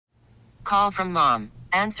call from mom.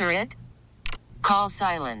 Answer it. Call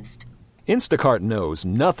silenced. Instacart knows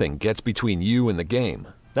nothing gets between you and the game.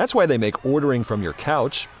 That's why they make ordering from your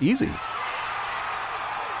couch easy.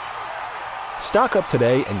 Stock up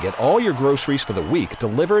today and get all your groceries for the week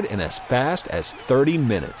delivered in as fast as 30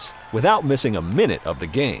 minutes without missing a minute of the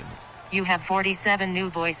game. You have 47 new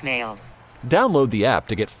voicemails. Download the app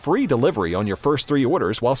to get free delivery on your first 3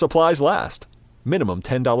 orders while supplies last. Minimum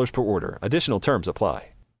 $10 per order. Additional terms apply.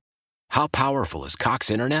 How powerful is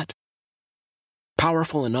Cox Internet?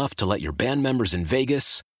 Powerful enough to let your band members in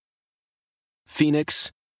Vegas,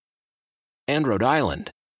 Phoenix, and Rhode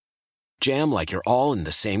Island jam like you're all in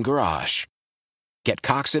the same garage. Get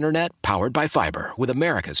Cox Internet powered by fiber with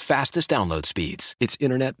America's fastest download speeds. It's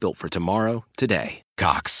internet built for tomorrow, today.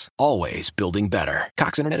 Cox, always building better.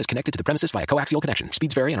 Cox Internet is connected to the premises via coaxial connection.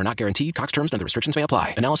 Speeds vary and are not guaranteed. Cox terms and other restrictions may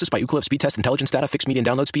apply. Analysis by Ookla Speed Test Intelligence Data. Fixed median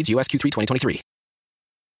download speeds. US Q3 2023.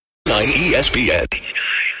 9 ESPN.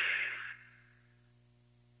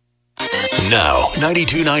 Now,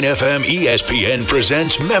 92.9 FM ESPN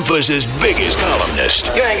presents Memphis' biggest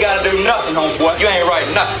columnist. You ain't got to do nothing, homeboy. You ain't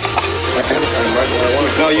writing nothing.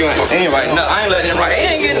 No, you ain't writing nothing. I ain't letting him write. He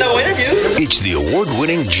ain't getting no interview. It's the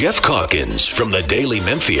award-winning Geoff Calkins from the Daily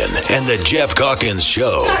Memphian and the Geoff Calkins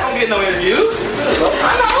Show. I don't get no interview.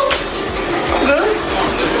 I know. I'm good.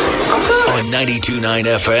 On 92.9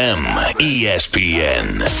 FM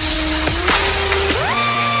ESPN.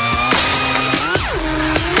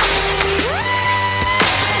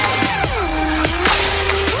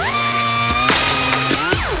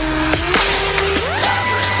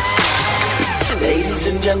 Ladies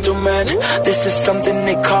and gentlemen, this is something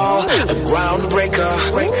they call a groundbreaker.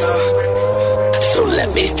 So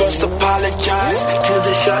let me first apologize to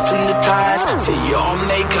the shirts and the ties for your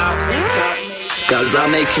makeup. Cause I'll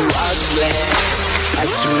make you ugly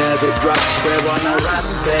as soon as it drops. We're on a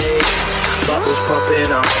rampage. Bubbles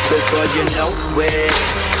popping up before you know it.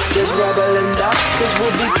 There's rubble and dust, cause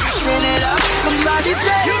we'll be pushing it up. Somebody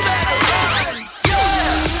say you better run.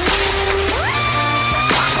 Yeah.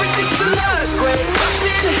 Ridiculous, great up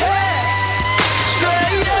in here.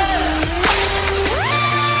 Straight up.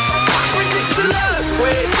 Ridiculous,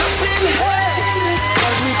 great up in here.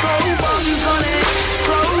 Cause we throw bombs on it,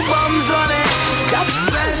 throw bombs on it. Got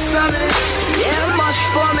the best of it, yeah, much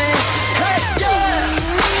for me. Hey, yeah.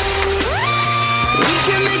 We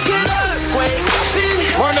can make an earthquake up in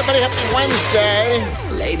here. Morning, everybody. Happy Wednesday.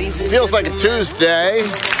 Ladies and Feels like a Tuesday.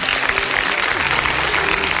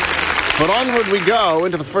 But onward we go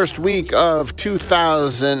into the first week of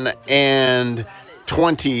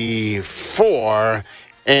 2024.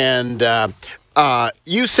 And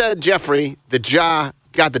you said, Jeffrey, that Ja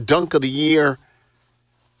got the dunk of the year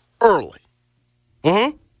early.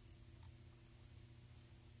 Mm-hmm.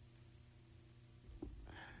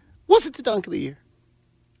 Was it the dunk of the year?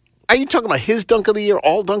 Are you talking about his dunk of the year,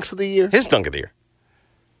 all dunks of the year? His dunk of the year.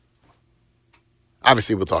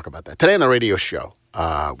 Obviously, we'll talk about that. Today on the radio show,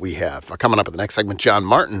 we have, coming up in the next segment, John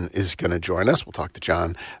Martin is going to join us. We'll talk to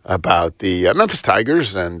John about the Memphis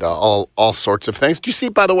Tigers and all sorts of things. Do you see,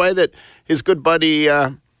 by the way, that his good buddy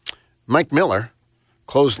Mike Miller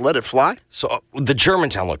closed Let It Fly? So the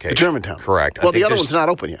Germantown location. The Germantown. Correct. Well, the other one's not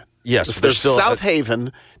open yet. Yes. There's still South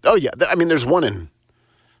Haven. Oh, yeah. I mean, there's one in...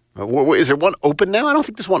 is there one open now? I don't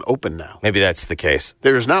think there's one open now. Maybe that's the case.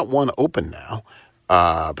 There's not one open now.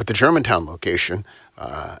 But the Germantown location,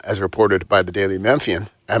 as reported by the Daily Memphian,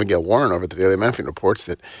 Abigail Warren over at the Daily Memphian reports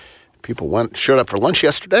that people showed up for lunch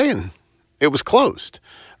yesterday and it was closed.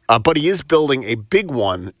 But he is building a big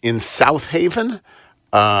one in South Haven,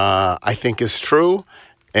 I think is true.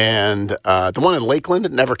 And the one in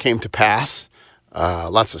Lakeland never came to pass.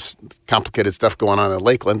 Lots of complicated stuff going on in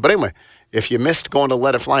Lakeland. But anyway, if you missed going to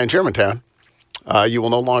Let It Fly in Germantown, you will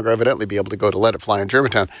no longer evidently be able to go to Let It Fly in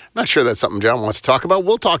Germantown. I'm not sure that's something John wants to talk about.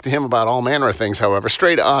 We'll talk to him about all manner of things, however.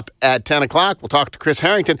 Straight up at 10 o'clock, we'll talk to Chris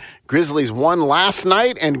Harrington. Grizzlies won last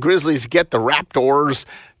night, and Grizzlies get the Raptors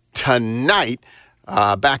tonight,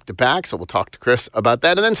 back-to-back. So we'll talk to Chris about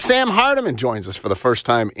that. And then Sam Hardiman joins us for the first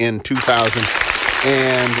time in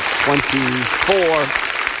 2024.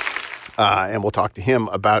 And we'll talk to him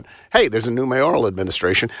about, hey, there's a new mayoral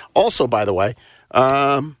administration. Also, by the way,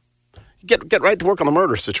 get right to work on the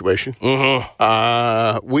murder situation.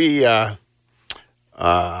 Mm-hmm. We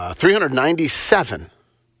 397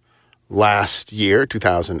 last year,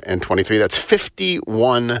 2023. That's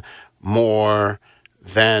 51 more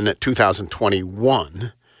than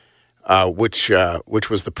 2021, which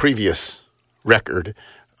was the previous record.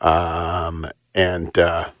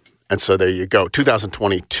 And so there you go.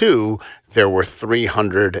 2022, there were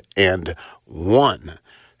 301.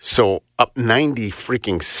 So up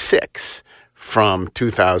 96 from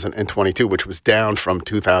 2022, which was down from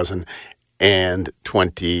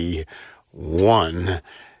 2021.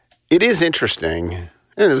 It is interesting, and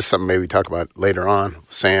it was something maybe we talk about later on,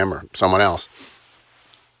 Sam or someone else.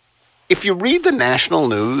 If you read the national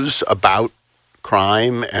news about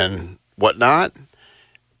crime and whatnot,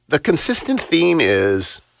 the consistent theme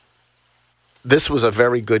is this was a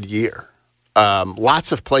very good year.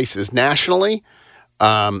 Lots of places nationally.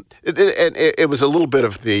 It was a little bit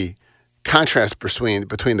of the contrast between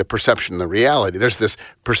the perception and the reality. There's this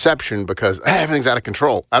perception because everything's out of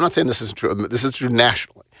control. I'm not saying this isn't true. This is true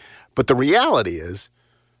nationally. But the reality is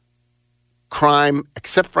crime,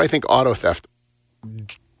 except for, I think, auto theft,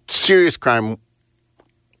 serious crime,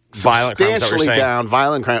 Violent crime, substantially down,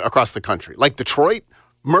 violent crime across the country. Like Detroit,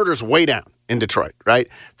 murder's way down in Detroit, right?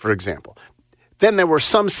 For example. Then there were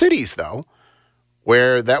some cities, though,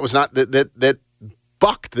 where that was not, that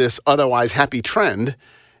bucked this otherwise happy trend,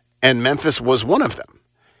 and Memphis was one of them.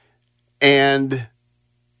 And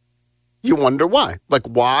you wonder why. Like,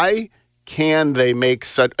 why can they make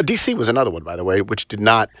such... D.C. was another one, by the way, which did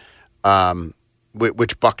not...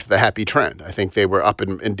 which bucked the happy trend. I think they were up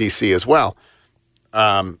in D.C. as well.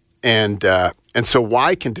 And so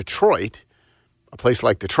why can Detroit, a place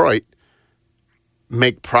like Detroit,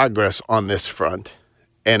 make progress on this front,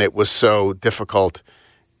 and it was so difficult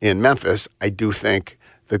in Memphis? I do think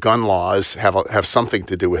the gun laws have something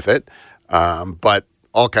to do with it, but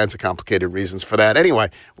all kinds of complicated reasons for that. Anyway,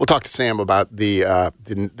 we'll talk to Sam about the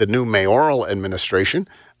new mayoral administration.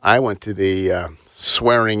 I went to the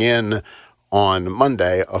swearing in on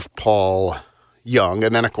Monday of Paul Young,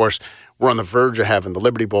 and then, of course, we're on the verge of having the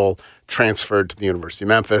Liberty Bowl transferred to the University of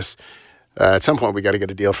Memphis. At some point, we got to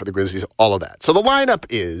get a deal for the Grizzlies, all of that. So the lineup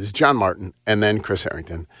is John Martin, and then Chris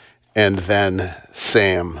Harrington, and then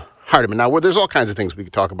Sam Hardiman. Now, there's all kinds of things we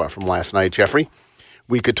could talk about from last night, Jeffrey.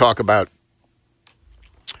 We could talk about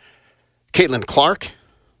Caitlin Clark.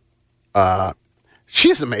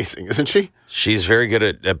 She is amazing, isn't she? She's very good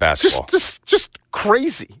at basketball. Just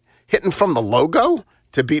crazy. Hitting from the logo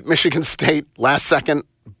to beat Michigan State last second,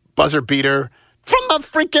 buzzer beater from the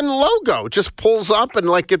freaking logo. Just pulls up and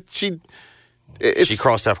she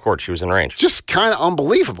crossed half court. She was in range. Just kind of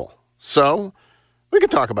unbelievable. So we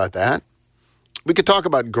could talk about that. We could talk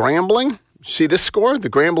about Grambling. See this score? The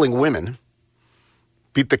Grambling women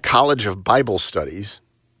beat the College of Bible Studies.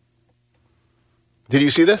 Did you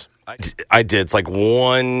see this? I did. It's like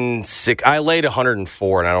 1-6. I laid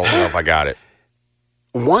 104, and I don't know if I got it.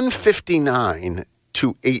 159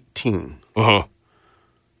 to 18. Uh-huh.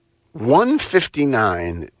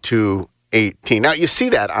 159 to 18. Now, you see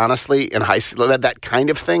that, honestly, in high school. That kind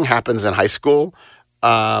of thing happens in high school.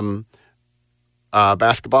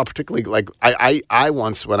 Basketball, particularly. Like, I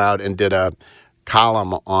once went out and did a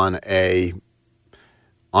column on a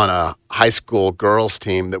high school girls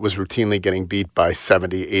team that was routinely getting beat by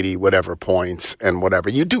 70, 80, whatever points and whatever.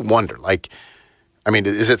 You do wonder, like, I mean,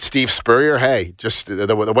 is it Steve Spurrier? Hey, just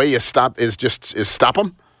the way you stop is stop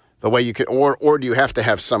them. The way you can, or do you have to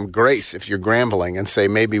have some grace if you're Grambling and say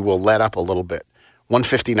maybe we'll let up a little bit?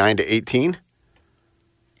 159 to 18.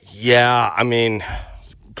 Yeah, I mean,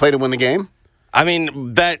 play to win the game. I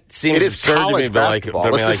mean, that seems it is absurd college to me. But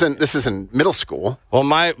basketball. This isn't middle school. Well,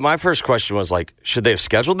 my first question was like, should they have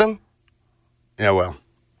scheduled them? Yeah, well.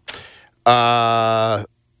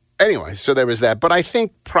 Anyway, so there was that. But I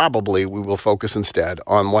think probably we will focus instead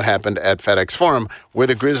on what happened at FedEx Forum, where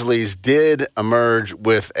the Grizzlies did emerge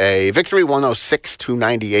with a victory,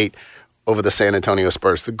 106-98 over the San Antonio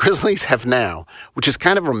Spurs. The Grizzlies have now, which is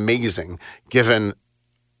kind of amazing given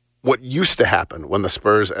what used to happen when the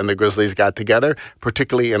Spurs and the Grizzlies got together,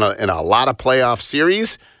 particularly in a lot of playoff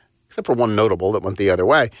series, except for one notable that went the other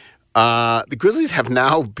way. The Grizzlies have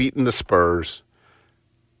now beaten the Spurs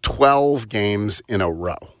 12 games in a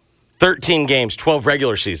row. 13 games, 12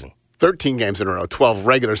 regular season. 13 games in a row, 12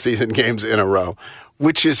 regular season games in a row,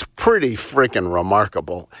 which is pretty freaking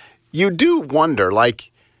remarkable. You do wonder,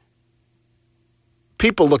 like,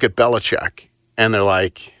 people look at Belichick and they're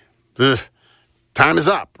like, time is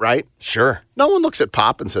up, right? Sure. No one looks at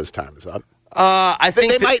Pop and says time is up. I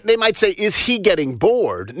think they might say, is he getting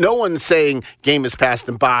bored? No one's saying game has passed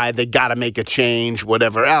him by, they got to make a change,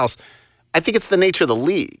 whatever else. I think it's the nature of the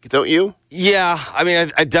league, don't you? Yeah, I mean,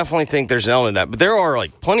 I definitely think there's an element of that. But there are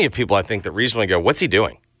like plenty of people I think that reasonably go, "What's he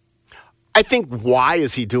doing?" I think, why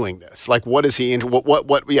is he doing this? Like, what is he into?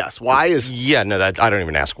 What? Yes, why is? Yeah, no, that I don't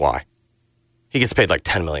even ask why. He gets paid like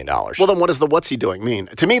 $10 million. Well, then what does the "what's he doing" mean?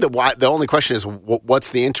 To me, the only question is,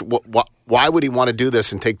 what's the why would he want to do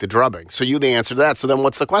this and take the drubbing? So the answer to that. So then,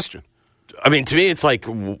 what's the question? I mean, to me, it's like,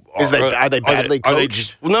 are they badly coached? Are they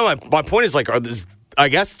just? Well, no, my point is like, I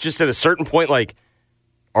guess just at a certain point, like,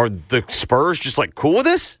 are the Spurs just like cool with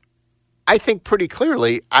this? I think pretty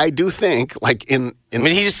clearly. I do think, like I mean,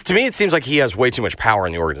 to me, it seems like he has way too much power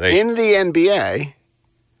in the organization. In the NBA,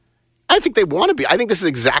 I think they want to be. I think this is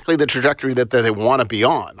exactly the trajectory that they want to be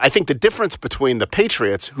on. I think the difference between the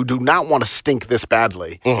Patriots, who do not want to stink this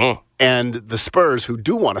badly, and the Spurs, who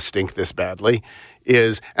do want to stink this badly,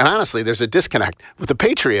 is, and honestly, there's a disconnect. With the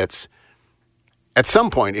Patriots, at some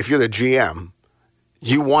point, if you're the GM,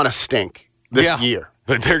 you want to stink this year.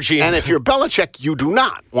 But they're GM. And if you're Belichick, you do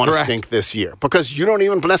not want to stink this year because you don't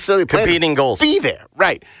even necessarily plan competing goals. Be there.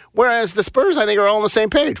 Right. Whereas the Spurs, I think, are all on the same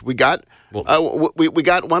page. We got we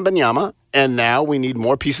got Wembanyama, and now we need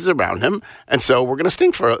more pieces around him. And so we're going to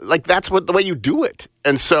stink for, like, that's the way you do it.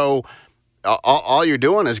 And so all you're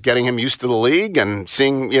doing is getting him used to the league and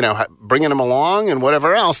seeing, bringing him along and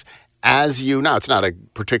whatever else now it's not a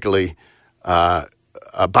particularly a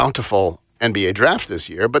bountiful NBA draft this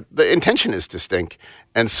year, but the intention is to stink.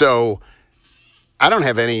 And so I don't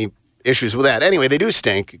have any issues with that. Anyway, they do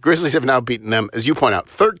stink. Grizzlies have now beaten them, as you point out,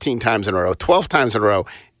 13 times in a row, 12 times in a row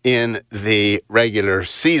in the regular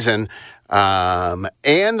season. And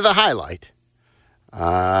the highlight,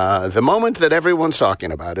 the moment that everyone's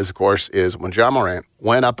talking about is, of course, is when Ja Morant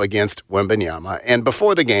went up against Wembanyama. And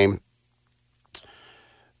before the game,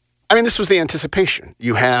 I mean, this was the anticipation.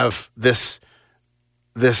 You have this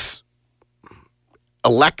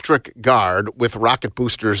electric guard with rocket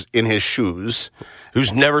boosters in his shoes.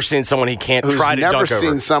 Who's never seen someone he can't try to dunk over. Who's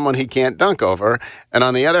never seen someone he can't dunk over. And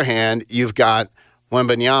on the other hand, you've got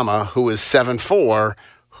Wembanyama, who is 7'4",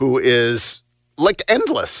 who is like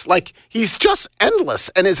endless. Like, he's just endless,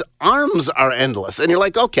 and his arms are endless. And you're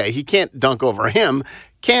like, okay, he can't dunk over him,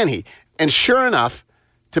 can he? And sure enough,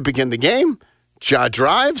 to begin the game, Ja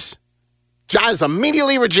drives. Ja is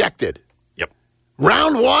immediately rejected. Yep.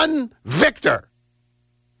 Round one, Victor.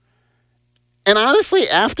 And honestly,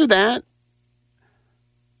 after that,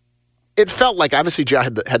 it felt like obviously Ja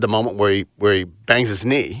had the moment where he bangs his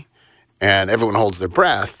knee and everyone holds their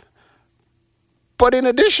breath. But in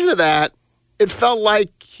addition to that, it felt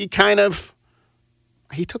like he took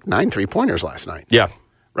 9 3-pointers last night. Yeah.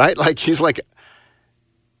 Right? Like, he's like,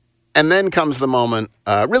 and then comes the moment,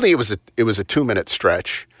 really it was a 2-minute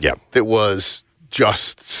stretch. Yeah. That was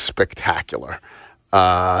just spectacular.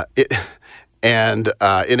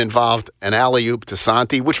 It involved an alley-oop to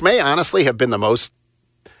Santi, which may honestly have been the most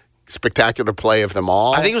spectacular play of them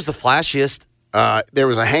all. I think it was the flashiest. There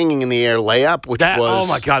was a hanging-in-the-air layup, which was...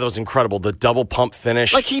 Oh, my God, that was incredible. The double pump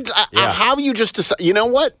finish. Like, how you just decide... You know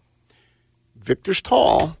what? Victor's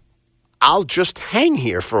tall. I'll just hang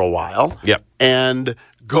here for a while. Yep. And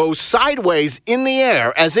go sideways in the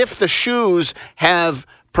air as if the shoes have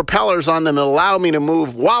propellers on them that allow me to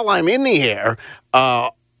move while I'm in the air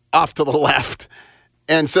off to the left.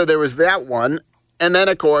 And so there was that one. And then,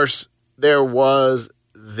 of course, there was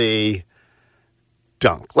the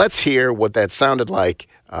dunk. Let's hear what that sounded like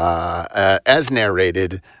as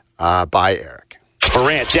narrated by Eric.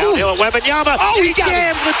 Morant downhill at Wembanyama. Oh, he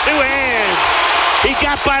jams with 2 hands. He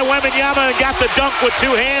got by Wembanyama and got the dunk with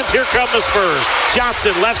 2 hands. Here come the Spurs.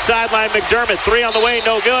 Johnson, left sideline, McDermott. 3 on the way,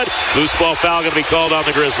 no good. Loose ball foul going to be called on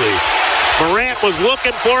the Grizzlies. Morant was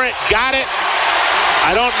looking for it, got it.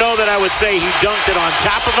 I don't know that I would say he dunked it on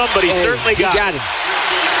top of him, but he certainly got it.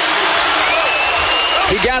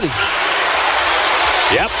 He got him.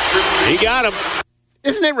 Yep, he got him.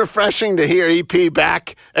 Isn't it refreshing to hear EP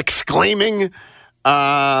back exclaiming?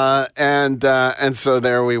 And so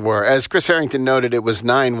there we were. As Chris Harrington noted, it was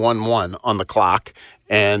 9-1-1 on the clock,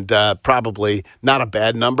 and probably not a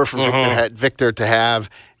bad number for Victor to have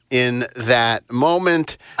in that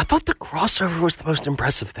moment. I thought the crossover was the most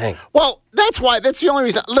impressive thing. Well, that's the only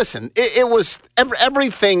reason. Listen, it was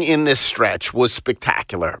everything in this stretch was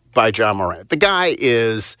spectacular by Ja Morant. The guy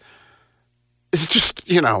is just,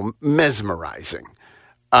 mesmerizing.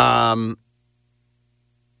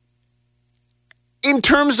 In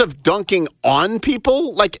terms of dunking on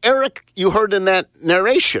people, like Eric, you heard in that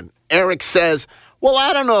narration, Eric says, well,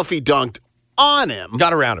 I don't know if he dunked on him.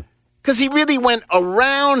 Got around him. Because he really went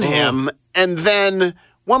around him, and then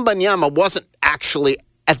Wembanyama wasn't actually,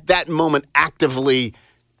 at that moment, actively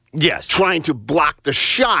trying to block the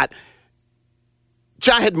shot.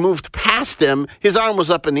 Ja had moved past him. His arm was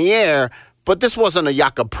up in the air, but this wasn't a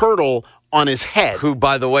Jakob Poeltl on his head. Who,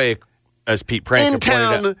 by the way, as Pete Pranker pointed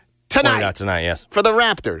out, Tonight. Out tonight, yes. For the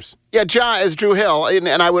Raptors. Yeah, Ja as Drew Hill. And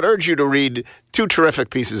I would urge you to read two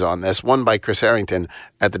terrific pieces on this. One by Chris Harrington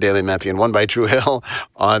at the Daily Memphian. One by Drew Hill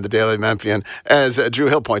on the Daily Memphian. As Drew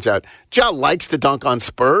Hill points out, Ja likes to dunk on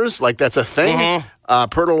Spurs. Like, that's a thing. Mm-hmm.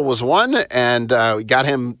 Pirtle was one, and we got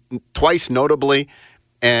him twice notably.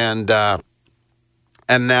 And now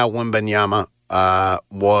Wembanyama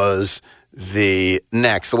was the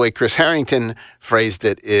next. The way Chris Harrington phrased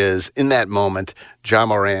it is, in that moment, Ja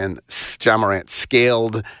Morant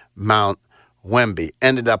scaled Mount Wemby,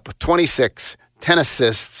 ended up with 26, 10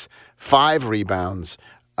 assists, 5 rebounds,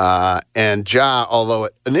 and Ja, although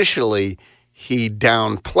initially he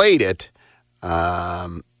downplayed it,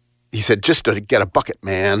 he said, just to get a bucket,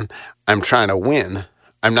 man, I'm trying to win.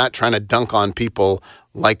 I'm not trying to dunk on people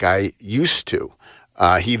like I used to.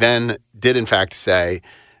 He then did, in fact, say,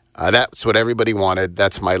 that's what everybody wanted.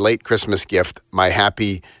 That's my late Christmas gift, my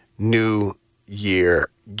happy New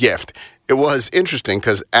Year gift. It was interesting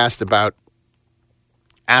because asked about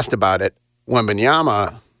it,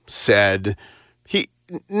 Wembanyama said he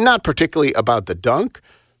not particularly about the dunk,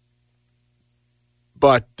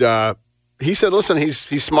 but he said, "Listen, he's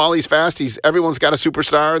small, he's fast, everyone's got a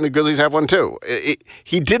superstar, and the Grizzlies have one too."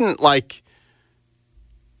 He did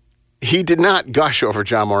not gush over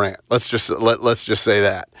Ja Morant. Let's just say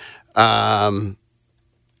that.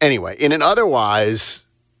 Anyway, in an otherwise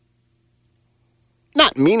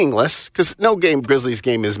not meaningless, because no Grizzlies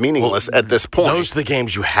game is meaningless at this point. Those are the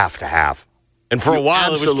games you have to have. And for a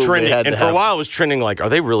while it was trending. And for a while it was trending like, are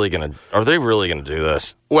they really gonna do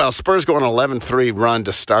this? Well, Spurs go on an 11-3 run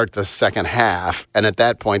to start the second half, and at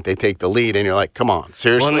that point they take the lead, and you're like, come on,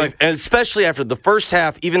 seriously? Well, and especially after the first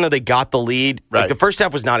half, even though they got the lead, right. The first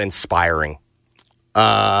half was not inspiring.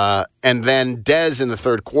 And then Dez in the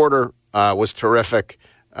third quarter was terrific.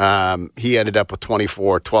 He ended up with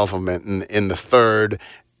 24, 12 of them in the third,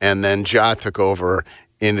 and then Ja took over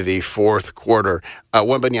into the fourth quarter.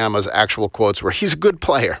 Wembanyama's actual quotes were, he's a good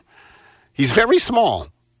player. He's very small.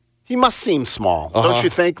 He must seem small, don't you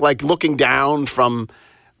think? Like looking down from,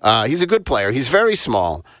 he's a good player. He's very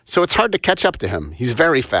small, so it's hard to catch up to him. He's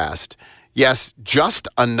very fast. Yes, just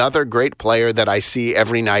another great player that I see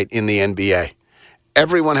every night in the NBA.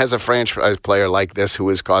 Everyone has a franchise player like this who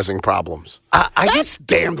is causing problems. That's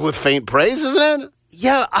damned with faint praise, isn't it?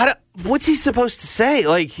 Yeah, what's he supposed to say?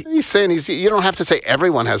 Like he's saying you don't have to say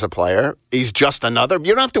everyone has a player. He's just another.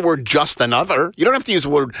 You don't have to word just another. You don't have to use the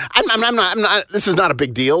word. I'm not. This is not a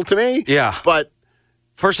big deal to me. Yeah, but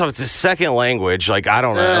first off, it's his second language. Like I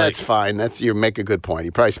don't know. That's fine. You make a good point.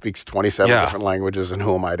 He probably speaks 27 different languages, and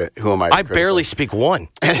who am I to I barely speak one.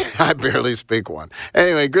 I barely speak one.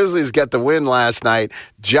 Anyway, Grizzlies get the win last night.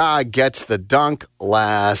 Ja gets the dunk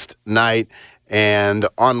last night. And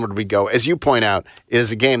onward we go. As you point out, it is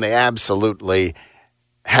a game they absolutely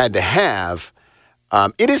had to have.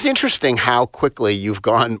 It is interesting how quickly you've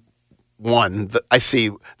gone I see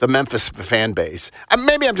the Memphis fan base.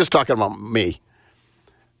 Maybe I'm just talking about me.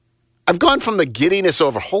 I've gone from the giddiness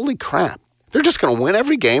over, holy crap, they're just going to win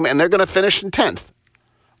every game and they're going to finish in 10th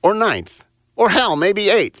or 9th or hell, maybe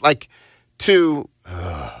 8th. To,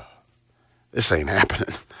 this ain't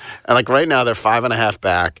happening. And right now they're 5.5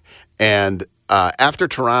 back. And after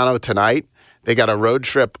Toronto tonight, they got a road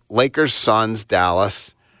trip, Lakers, Suns,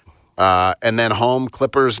 Dallas, and then home,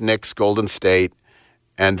 Clippers, Knicks, Golden State,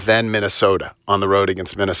 and then Minnesota on the road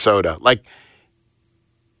against Minnesota.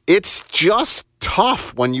 It's just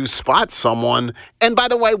tough when you spot someone, and by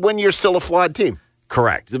the way, when you're still a flawed team.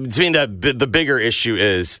 Correct. To me, the bigger issue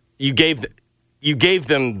is you gave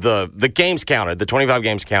them the games counted, the 25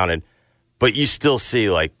 games counted, but you still see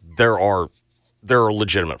there are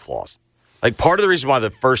legitimate flaws. Part of the reason why the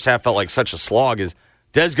first half felt like such a slog is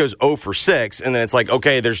Dez goes 0 for 6, and then it's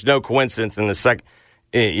okay, there's no coincidence in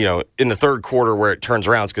the in the third quarter where it turns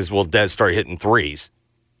around because Dez started hitting threes,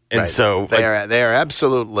 and so they are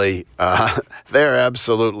absolutely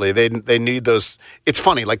they need those. It's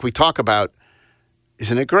funny, we talk about,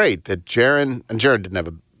 isn't it great that Jaron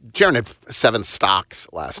had 7 stocks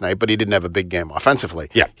last night, but he didn't have a big game offensively.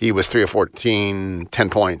 Yeah. He was 3 of 14, 10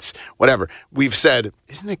 points, whatever. We've said,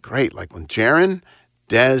 isn't it great? When Jaron,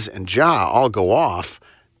 Dez, and Ja all go off,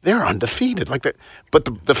 they're undefeated.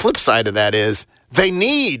 But the flip side of that is they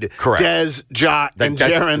need Dez, Ja, and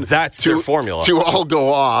Jaron that's their formula. To all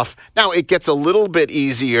go off. Now, it gets a little bit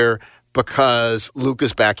easier because Luke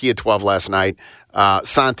is back. He had 12 last night.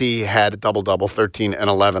 Santi had a double-double, 13 and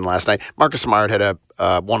 11 last night. Marcus Smart had a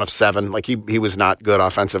 1 of 7. He was not good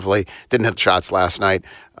offensively. Didn't hit shots last night.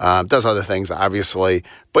 Does other things, obviously.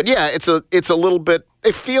 But yeah, it's a little bit.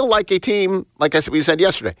 They feel like a team. We said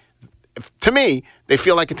yesterday. To me, they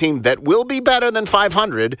feel like a team that will be better than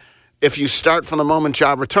 500. if you start from the moment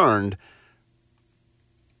Ja returned,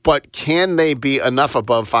 but can they be enough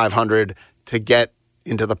above 500 to get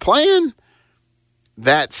into the play-in?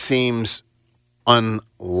 That seems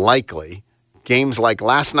unlikely. Games like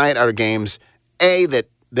last night are games, A, that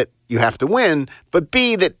you have to win, but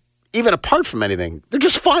B, that even apart from anything, they're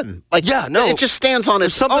just fun. Like, yeah, no, it just stands on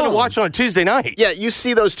its something own. to watch on a Tuesday night. Yeah, you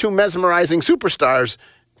see those two mesmerizing superstars.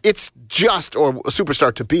 It's just, or a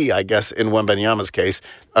superstar to be, I guess, in Wembanyama's case,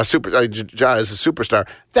 Ja is a superstar.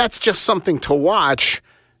 That's just something to watch,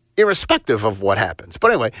 irrespective of what happens.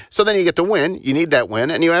 But anyway, so then you get the win. You need that win,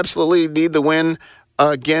 and you absolutely need the win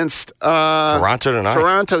against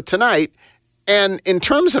Toronto tonight. And in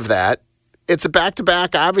terms of that, it's a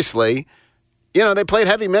back-to-back, obviously. You know, they played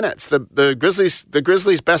heavy minutes. The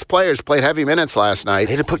Grizzlies' best players played heavy minutes last night.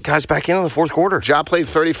 They had to put guys back in the fourth quarter. Ja played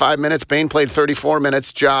 35 minutes. Bane played 34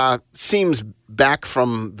 minutes. Ja seems back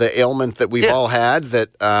from the ailment that we've all had.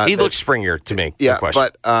 He looks springier to me. Yeah,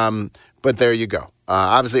 but there you go.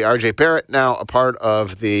 Obviously, R.J. Barrett now a part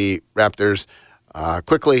of the Raptors.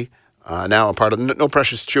 Quickly now a part of No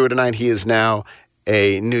Precious Chua tonight. He is now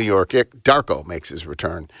a New York. Darko makes his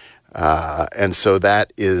return, and so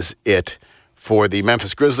that is it. For the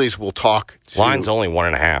Memphis Grizzlies, we'll talk to... Line's only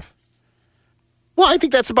 1.5. Well, I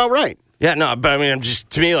think that's about right. Yeah, no, but I mean,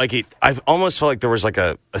 to me, like, I almost felt like there was like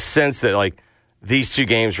a sense that like these two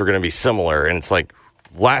games were going to be similar, and it's like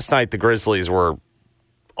last night the Grizzlies were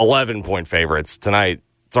 11-point favorites. Tonight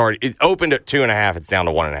it opened at 2.5. It's down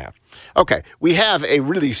to 1.5. Okay, we have a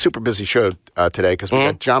really super busy show today because we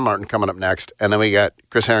got John Martin coming up next, and then we got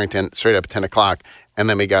Chris Harrington straight up at 10 o'clock, and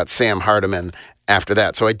then we got Sam Hardiman after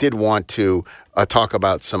that. So I did want to talk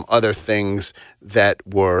about some other things that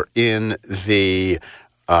were in the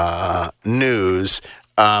news.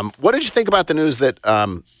 What did you think about the news that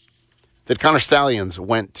Connor Stallions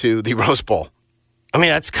went to the Rose Bowl? I mean,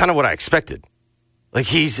 that's kind of what I expected. Like,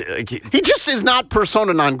 he just is not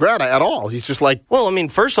persona non grata at all. He's just like... Well, I mean,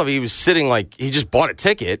 first off, he was sitting like he just bought a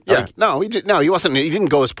ticket. Yeah, like, he wasn't. He didn't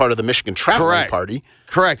go as part of the Michigan traveling party.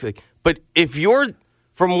 Correct. But if you're...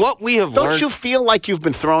 From what we have learned... Don't you feel like you've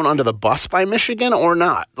been thrown under the bus by Michigan or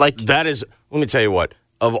not? Like that is... Let me tell you what.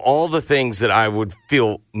 Of all the things that I would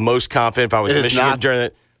feel most confident if I was Michigan during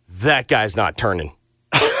it, that guy's not turning.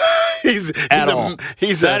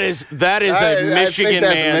 That is a Michigan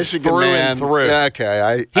man through and through.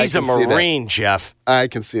 Okay, he's a Marine, Jeff. I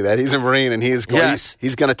can see that. He's a Marine, and he's going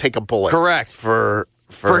to take a bullet. Correct. For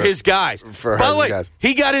his guys. By the way,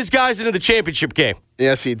 he got his guys into the championship game.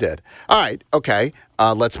 Yes, he did. All right, okay.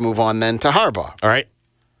 Let's move on then to Harbaugh. All right.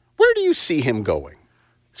 Where do you see him going?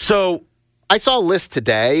 So I saw a list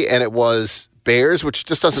today, and it was Bears, which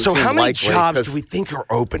just doesn't seem likely. So how many jobs do we think are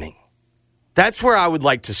opening? That's where I would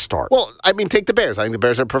like to start. Well, I mean, take the Bears. I think the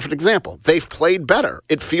Bears are a perfect example. They've played better.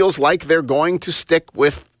 It feels like they're going to stick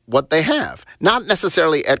with what they have. Not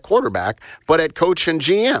necessarily at quarterback, but at coach and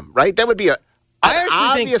GM, right? That would be I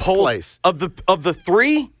actually think place. Of the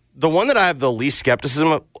three, the one that I have the least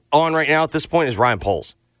skepticism on right now at this point is Ryan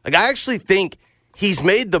Poles. Like, I actually think he's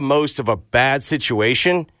made the most of a bad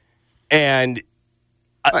situation, and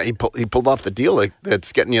he pulled off the deal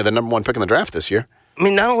that's getting you the number one pick in the draft this year. I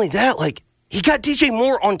mean, not only that, like, he got DJ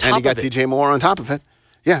Moore on top of it. And he got DJ Moore on top of it.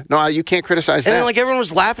 Yeah, no, you can't criticize that. And then, like, everyone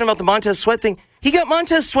was laughing about the Montez Sweat thing. He got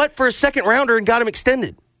Montez Sweat for a second rounder and got him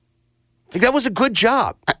extended. Like, that was a good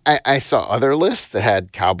job. I saw other lists that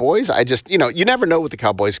had Cowboys. I just, you never know with the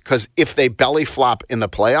Cowboys because if they belly flop in the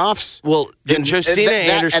playoffs, well, then Josina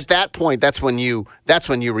Anderson. At that point, that's when you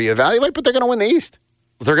reevaluate. But they're going to win the East.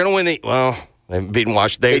 They're going to win they've beaten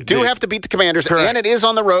Washington. They do have to beat the Commanders, correct. And it is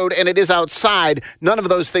on the road, and it is outside. None of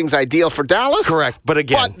those things ideal for Dallas. Correct, but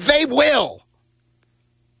again. But they will.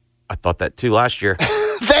 I thought that too last year.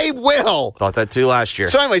 They will. Thought that too last year.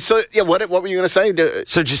 So anyway, what were you going to say?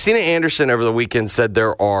 So Josina Anderson over the weekend said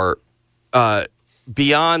there are,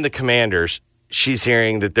 beyond the Commanders, she's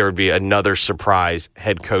hearing that there would be another surprise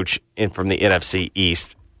head coach from the NFC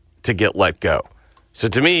East to get let go. So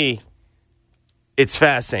to me, it's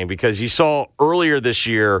fascinating because you saw earlier this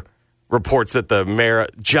year reports that the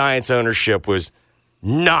Giants ownership was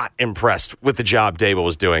not impressed with the job Dable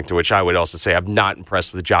was doing, to which I would also say I'm not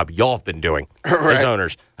impressed with the job y'all have been doing as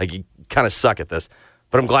owners. Like, you kind of suck at this.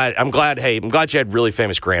 But I'm glad you had really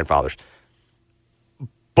famous grandfathers.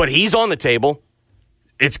 But he's on the table.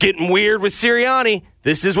 It's getting weird with Sirianni.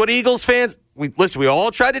 This is what Eagles fans, we all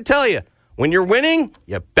tried to tell you. When you're winning,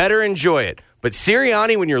 you better enjoy it. But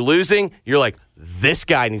Sirianni, when you're losing, you're like, this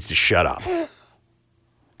guy needs to shut up.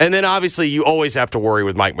 And then, obviously, you always have to worry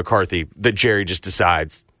with Mike McCarthy that Jerry just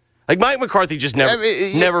decides. Like, Mike McCarthy just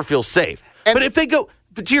never feels safe. But if they go,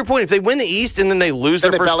 But to your point, if they win the East and then they lose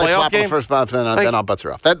their first playoff game, then all bets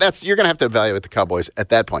are off. That's you're going to have to evaluate the Cowboys at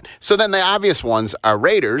that point. So then the obvious ones are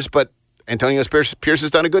Raiders, but Antonio Pierce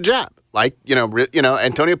has done a good job. Like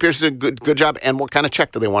Antonio Pierce is a good job. And what kind of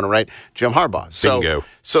check do they want to write Jim Harbaugh? Bingo.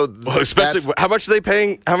 Especially how much are they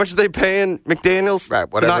paying? How much are they paying McDaniels?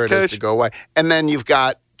 Right, whatever it is to go away. And then you've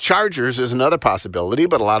got Chargers is another possibility,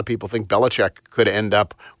 but a lot of people think Belichick could end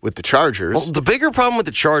up with the Chargers. Well, the bigger problem with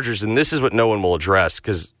the Chargers, and this is what no one will address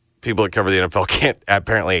because people that cover the NFL can't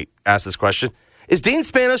apparently ask this question, is Dean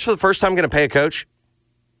Spanos for the first time going to pay a coach?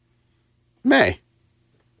 May.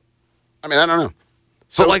 I mean, I don't know.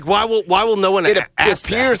 So, why will no one ask that? It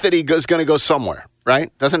appears that he is going to go somewhere,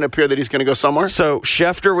 right? Doesn't it appear that he's going to go somewhere? So,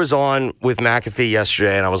 Schefter was on with McAfee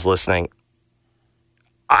yesterday, and I was listening.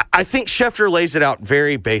 I think Schefter lays it out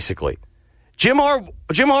very basically. Jim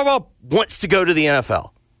Harbaugh wants to go to the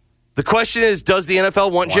NFL. The question is, does the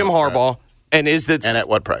NFL want Jim Harbaugh? And at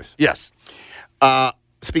what price? Yes.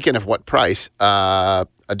 Speaking of what price,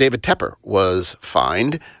 David Tepper was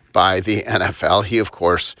fined by the NFL. He, of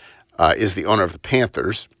course, is the owner of the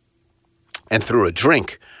Panthers and threw a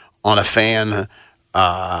drink on a fan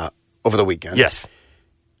over the weekend. Yes.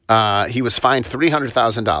 He was fined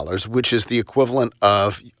 $300,000, which is the equivalent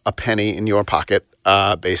of a penny in your pocket,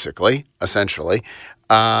 basically, essentially.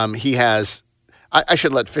 He has, I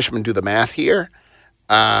should let Fishman do the math here.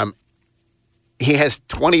 He has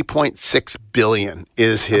 $20.6 billion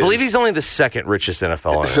is his. I believe he's only the second richest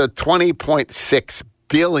NFL owner. So $20.6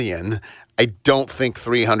 billion. I don't think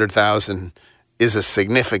 $300,000 is a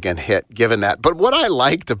significant hit given that. But what I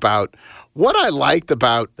liked about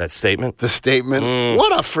that statement, what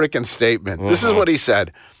a freaking statement. Mm-hmm. This is what he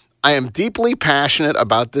said. I am deeply passionate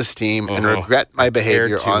about this team and regret my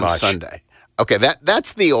behavior on Sunday. Okay,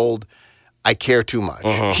 that's the old I care too much.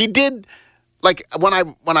 He did, like,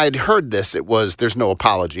 when I'd heard this, it was there's no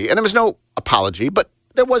apology. And there was no apology, but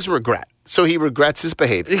there was regret. So he regrets his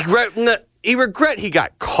behavior. He regret he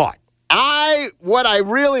got caught. What I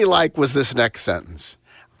really like was this next sentence.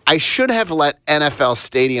 I should have let NFL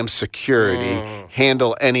stadium security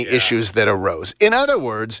handle any issues that arose. In other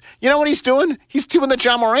words, you know what he's doing? He's doing the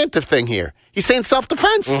John Morant thing here. He's saying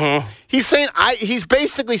self-defense. He's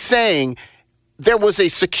basically saying there was a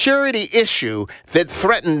security issue that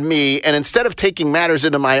threatened me, and instead of taking matters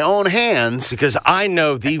into my own hands, because I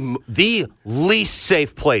know the least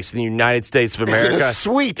safe place in the United States of America is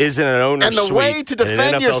in an owner's suite. And the way to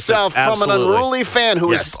defend yourself from an unruly fan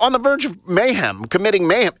who is on the verge of mayhem, committing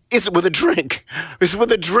mayhem, is with a drink.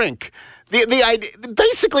 The idea,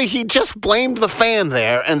 basically, he just blamed the fan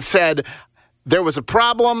there and said there was a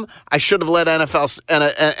problem. I should have let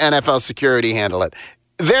NFL security handle it,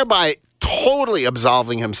 thereby totally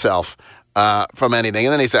absolving himself from anything.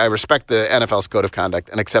 And then he said, I respect the NFL's code of conduct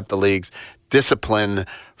and accept the league's discipline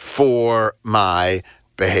for my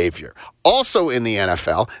behavior. Also in the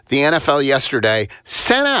NFL yesterday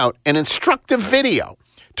sent out an instructive video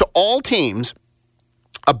to all teams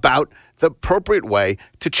about the appropriate way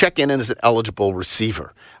to check in as an eligible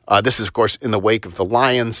receiver. This is, of course, in the wake of the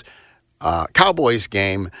Lions-Cowboys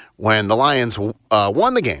game when the Lions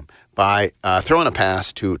won the game by throwing a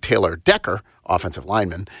pass to Taylor Decker, offensive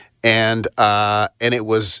lineman, and it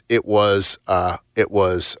was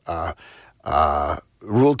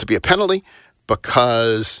ruled to be a penalty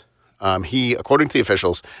because he, according to the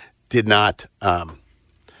officials, did not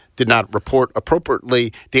report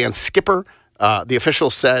appropriately. Dan Skipper, the official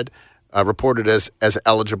said, reported as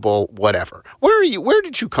eligible, whatever. Where are you? Where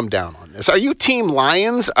did you come down on this? Are you team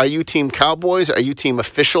Lions? Are you team Cowboys? Are you team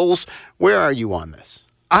officials? Where are you on this?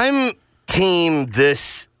 I'm team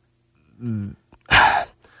this. I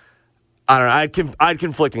don't know. I had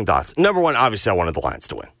conflicting thoughts. Number one, obviously, I wanted the Lions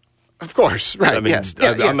to win. Of course, right? I mean, yes.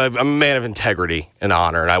 I'm a man of integrity and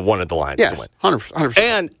honor, and I wanted the Lions to win. 100%.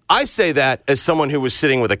 And I say that as someone who was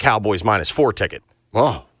sitting with a Cowboys -4 ticket.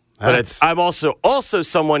 Whoa. But I'm also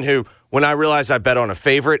someone who, when I realize I bet on a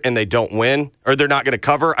favorite and they don't win or they're not going to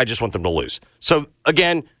cover, I just want them to lose. So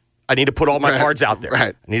again, I need to put all my cards out there.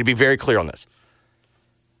 Right. I need to be very clear on this.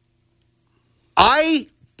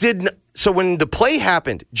 So when the play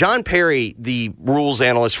happened, John Perry, the rules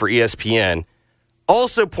analyst for ESPN,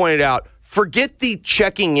 also pointed out, forget the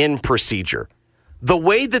checking in procedure. The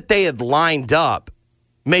way that they had lined up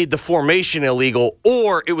made the formation illegal,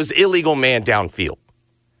 or it was illegal man downfield.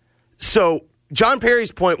 So John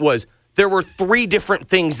Perry's point was there were 3 different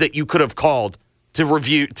things that you could have called to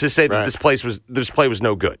review to say that this play was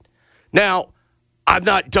no good. Now, I've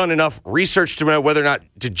not done enough research to know whether or not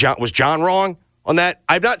was John wrong on that.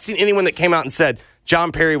 I've not seen anyone that came out and said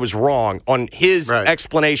John Perry was wrong on his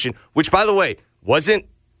explanation, which, by the way, wasn't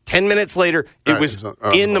 10 minutes later, it was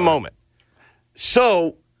in the moment.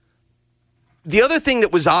 So the other thing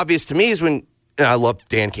that was obvious to me is when, and I love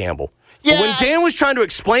Dan Campbell. Yeah. But when Dan was trying to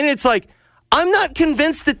explain it, it's like, I'm not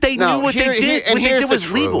convinced that they knew what they did. What they did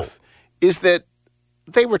was legal. Is that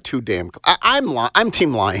they were too damn. I'm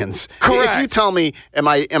Team Lions. Correct. If you tell me, am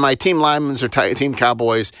I Team Lions or Team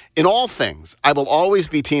Cowboys? In all things, I will always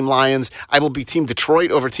be Team Lions. I will be Team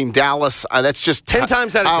Detroit over Team Dallas. That's just 10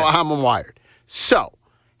 times out of 10. How I'm wired. So,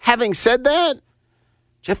 having said that,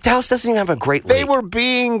 Jeff, Dallas doesn't even have a great league. they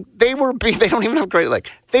don't even have a great league.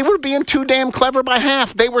 They were being too damn clever by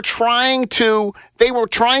half. They were trying to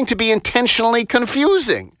be intentionally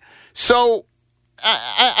confusing. So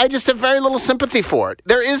I just have very little sympathy for it.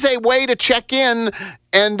 There is a way to check in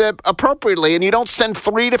and appropriately, and you don't send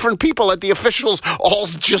 3 different people at the officials all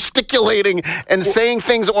gesticulating and saying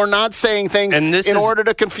things or not saying things in order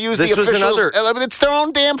to confuse the officials. It's their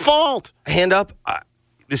own damn fault. Hand up.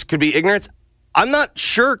 This could be ignorance. I'm not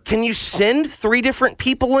sure. Can you send 3 different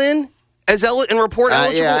people in as report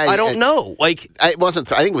eligible? I don't know. It wasn't.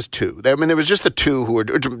 I think it was 2. There was just the 2 who were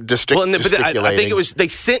gesticulating. I think it was. They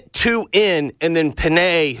sent 2 in, and then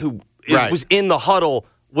Panay, who was in the huddle,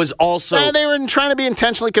 was also. They were trying to be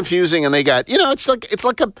intentionally confusing, and they got. It's like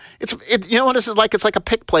you know what this is like? It's like a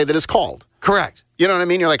pick play that is called. Correct. You know what I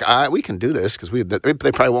mean? You're like, we can do this because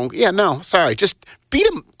they probably won't. Yeah, no, sorry, just beat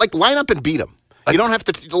them. Line up and beat them. You don't have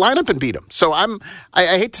to line up and beat them. So I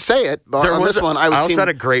hate to say it, but on this one, I also had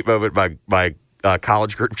a great moment by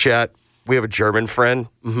college group chat. We have a German friend,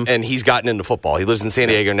 and he's gotten into football. He lives in San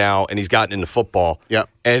Diego now, and he's gotten into football. Yeah.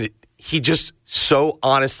 And he just so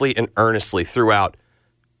honestly and earnestly threw out,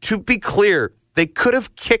 to be clear, they could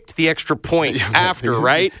have kicked the extra point after,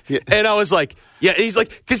 right? Yeah. And I was like, yeah, he's like,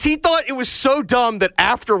 because he thought it was so dumb that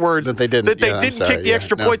afterwards that they didn't kick the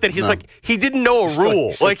extra point that he's like, he didn't know a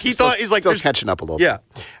rule. He thought he's like, still catching up a little bit. Yeah.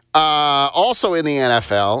 Also in the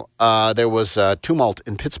NFL, there was tumult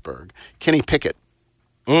in Pittsburgh. Kenny Pickett.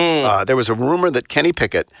 There was a rumor that Kenny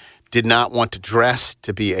Pickett did not want to dress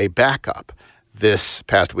to be a backup this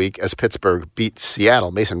past week as Pittsburgh beat Seattle.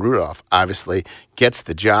 Mason Rudolph obviously gets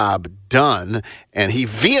the job done, and he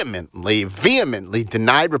vehemently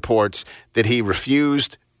denied reports that he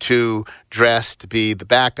refused to dress to be the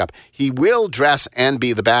backup. He will dress and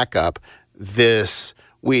be the backup this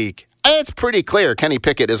week. It's pretty clear Kenny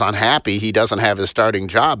Pickett is unhappy he doesn't have his starting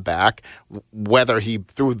job back, whether he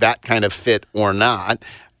threw that kind of fit or not.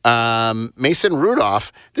 Mason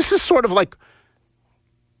Rudolph, this is sort of like,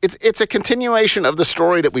 it's a continuation of the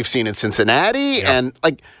story that we've seen in Cincinnati and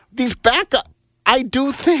these backup. I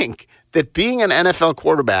do think that being an NFL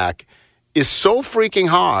quarterback is so freaking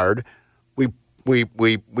hard.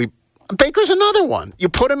 Baker's another one. You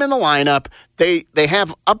put him in the lineup, they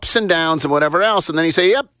have ups and downs and whatever else, and then you say,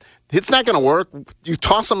 yep, it's not going to work. You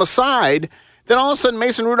toss him aside. Then all of a sudden,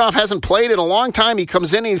 Mason Rudolph hasn't played in a long time. He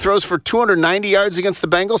comes in and he throws for 290 yards against the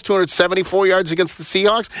Bengals, 274 yards against the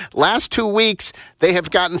Seahawks. Last 2 weeks, they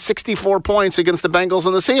have gotten 64 points against the Bengals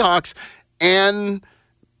and the Seahawks. And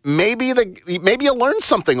maybe you learn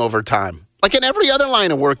something over time. Like in every other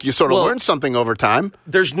line of work, you sort of learn something over time.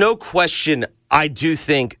 There's no question, I do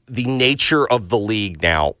think, the nature of the league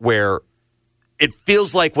now, where it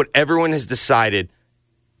feels like what everyone has decided,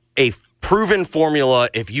 a proven formula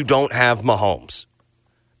if you don't have Mahomes.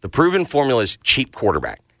 The proven formula is cheap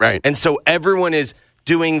quarterback. Right. And so everyone is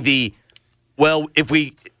doing if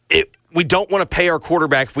we don't want to pay our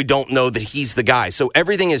quarterback if we don't know that he's the guy. So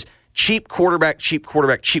everything is cheap quarterback, cheap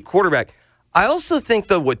quarterback, cheap quarterback. I also think,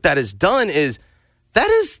 though, what that has done is that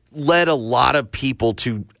has led a lot of people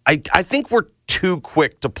to, I think we're too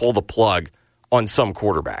quick to pull the plug on some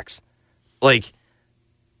quarterbacks.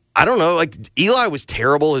 I don't know. Eli was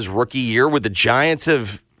terrible his rookie year. Would the Giants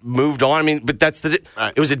have moved on? I mean, but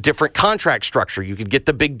it was a different contract structure. You could get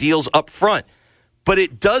the big deals up front. But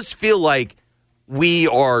it does feel like we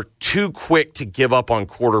are too quick to give up on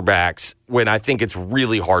quarterbacks when I think it's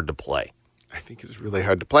really hard to play. I think it's really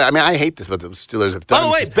hard to play. I mean, I hate this, what the Steelers have done. By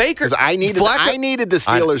the way, Baker. Because I needed the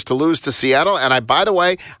Steelers to lose to Seattle, and by the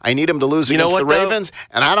way, I need them to lose against the Ravens.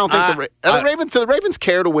 And I don't think the Ravens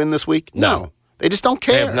care to win this week. No. They just don't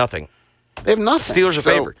care. They have nothing. Steelers are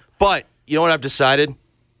favored. But you know what I've decided?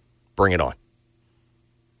 Bring it on.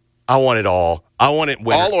 I want it all. I want it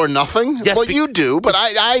winner. All or nothing? Yes, well, you do, but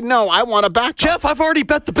I know I want a backup. Jeff, I've already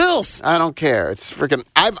bet the Bills. I don't care. It's freaking.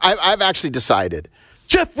 I've actually decided.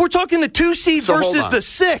 Jeff, we're talking the 2 seed versus the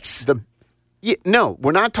 6. No,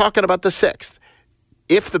 we're not talking about the 6th.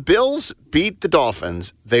 If the Bills beat the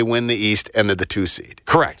Dolphins, they win the East and they're the 2 seed.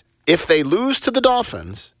 Correct. If they lose to the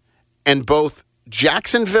Dolphins and both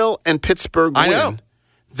Jacksonville and Pittsburgh win,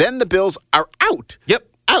 then the Bills are out. Yep.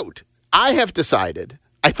 out. I have decided,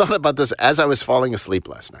 I thought about this as I was falling asleep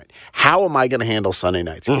last night. How am I going to handle Sunday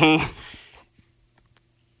nights?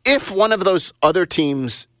 If one of those other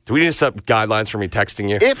teams... Do we need to set up guidelines for me texting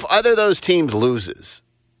you? If either of those teams loses,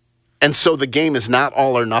 and so the game is not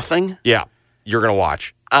all or nothing... Yeah, you're going to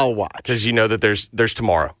watch. I'll watch. Because you know that there's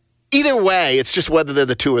tomorrow. Either way, it's just whether they're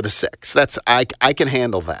the 2 or the 6. I can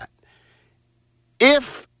handle that.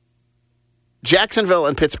 If Jacksonville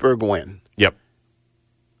and Pittsburgh win... Yep.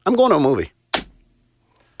 I'm going to a movie.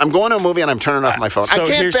 I'm going to a movie and I'm turning off my phone. So I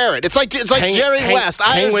can't bear it. It's like Jerry West.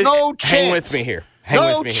 There's no chance. Hang with me here.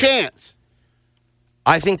 No chance.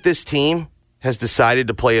 I think this team has decided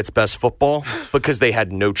to play its best football because they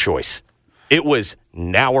had no choice. It was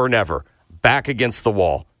now or never, back against the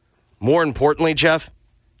wall. More importantly, Jeff,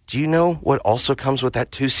 do you know what also comes with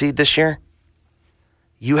that 2 seed this year?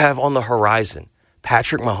 You have on the horizon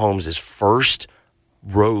Patrick Mahomes' first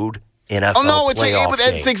road NFL playoff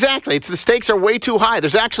game. It's exactly. The stakes are way too high.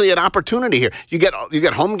 There's actually an opportunity here. You get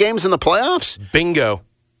home games in the playoffs. Bingo.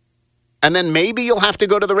 And then maybe you'll have to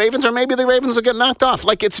go to the Ravens, or maybe the Ravens will get knocked off.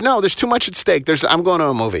 There's too much at stake. I'm going to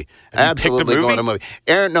a movie. Absolutely going to a movie.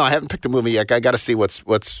 No, I haven't picked a movie yet. I got to see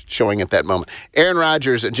what's showing at that moment. Aaron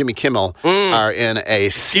Rodgers and Jimmy Kimmel are in a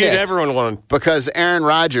skit. Everyone won. Because Aaron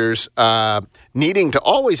Rodgers, needing to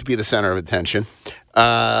always be the center of attention,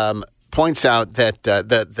 points out that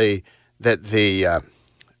the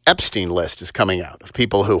Epstein list is coming out of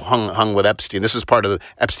people who hung with Epstein. This was part of the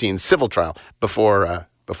Epstein civil trial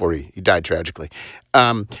before he died tragically,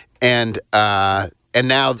 and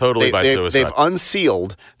now totally by suicide. They've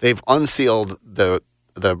unsealed the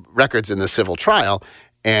records in the civil trial,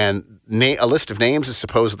 and a list of names is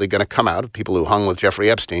supposedly going to come out of people who hung with Jeffrey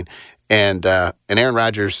Epstein, and Aaron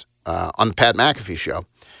Rodgers on the Pat McAfee show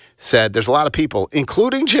said there's a lot of people,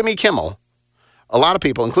 including Jimmy Kimmel. A lot of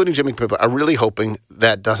people, including Jimmy Kimmel, are really hoping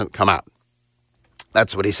that doesn't come out.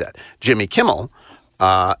 That's what he said. Jimmy Kimmel,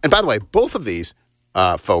 and by the way, both of these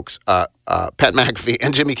folks, Pat McAfee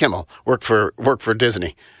and Jimmy Kimmel, work for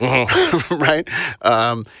Disney, right?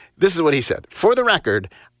 This is what he said. For the record,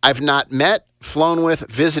 I've not met, flown with,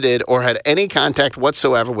 visited, or had any contact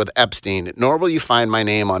whatsoever with Epstein, nor will you find my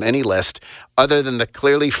name on any list other than the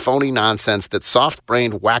clearly phony nonsense that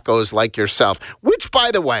soft-brained wackos like yourself, which,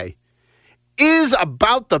 by the way, is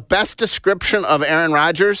about the best description of Aaron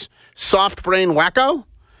Rodgers, soft-brained wacko,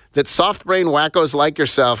 that soft-brained wackos like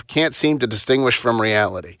yourself can't seem to distinguish from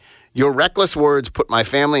reality. Your reckless words put my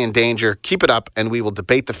family in danger. Keep it up, and we will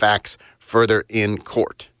debate the facts further in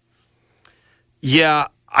court. Yeah,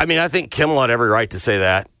 I mean, I think Kimmel had every right to say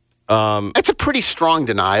that. It's a pretty strong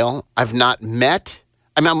denial. I've not met.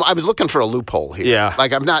 I mean, I was looking for a loophole here. Yeah.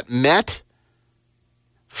 I've not met,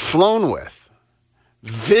 flown with,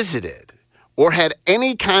 visited, or had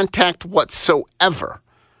any contact whatsoever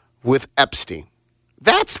with Epstein.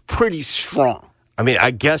 That's pretty strong. I mean,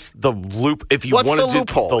 I guess the loop, if you What's wanted the to,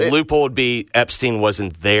 loophole? The loophole would be Epstein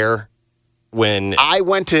wasn't there when I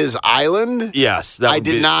went to his island. Yes. I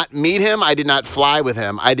did not meet him. I did not fly with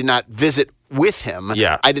him. I did not visit with him.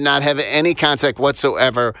 Yeah. I did not have any contact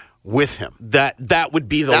whatsoever with him. That would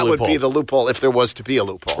be the loophole. That would be the loophole if there was to be a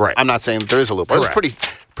loophole. Right. I'm not saying there is a loophole. Correct. It's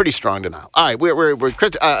pretty strong denial. All right, we're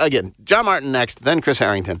Chris, again, John Martin next, then Chris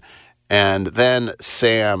Harrington, and then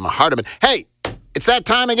Sam Hardiman. Hey, it's that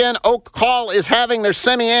time again. Oak Hall is having their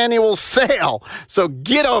semi-annual sale. So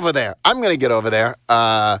get over there. I'm going to get over there.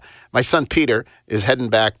 My son Peter is heading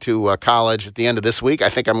back to college at the end of this week. I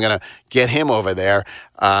think I'm going to get him over there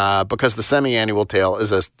because the semi-annual sale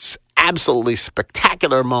is an absolutely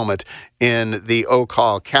spectacular moment in the Oak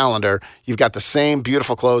Hall calendar. You've got the same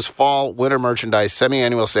beautiful clothes, fall, winter merchandise,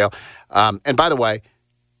 semi-annual sale. And by the way,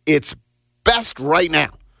 it's best right now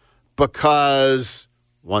because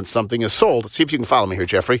once something is sold, see if you can follow me here,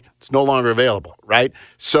 Jeffrey. It's no longer available, right?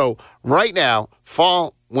 So right now,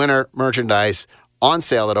 fall, winter merchandise on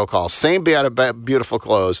sale at Oak Hall. Same beautiful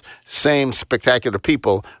clothes, same spectacular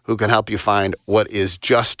people who can help you find what is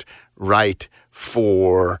just right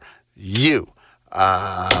for you.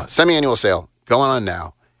 Semi-annual sale going on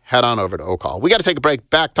now. Head on over to Oak Hall. We got to take a break.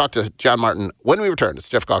 Back, talk to John Martin when we return. It's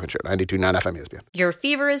Geoff Calkins Show, 92.9 FM ESPN. Your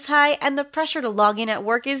fever is high and the pressure to log in at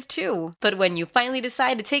work is too. But when you finally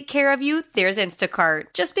decide to take care of you, there's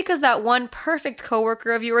Instacart. Just because that one perfect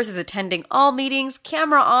coworker of yours is attending all meetings,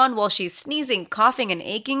 camera on while she's sneezing, coughing, and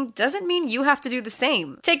aching, doesn't mean you have to do the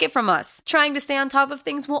same. Take it from us. Trying to stay on top of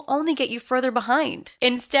things will only get you further behind.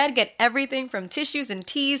 Instead, get everything from tissues and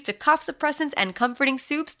teas to cough suppressants and comforting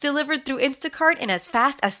soups delivered through Instacart in as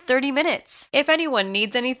fast as 30 minutes. If anyone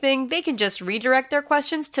needs anything, they can just redirect their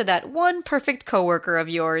questions to that one perfect coworker of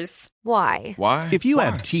yours. Why? Why? If you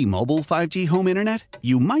have T-Mobile 5G home internet,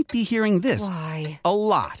 you might be hearing this Why? a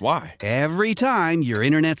lot. Why? Every time your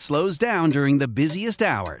internet slows down during the busiest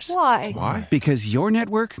hours. Why? Why? Because your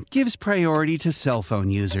network gives priority to cell phone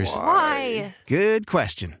users. Why? Good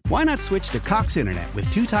question. Why not switch to Cox Internet with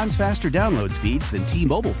 2 times faster download speeds than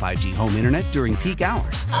T-Mobile 5G home internet during peak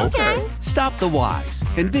hours? Okay. Stop the whys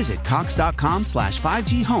and visit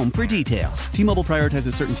cox.com/5G home for details. T-Mobile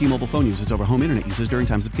prioritizes certain T-Mobile phone users over home internet users during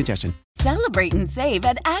times of congestion. Celebrate and save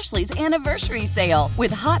at Ashley's Anniversary Sale. With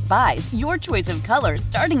Hot Buys, your choice of colors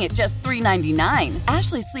starting at just $3.99.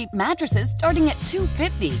 Ashley Sleep mattresses starting at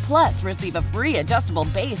 $2.50. Plus, receive a free adjustable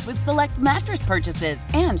base with select mattress purchases.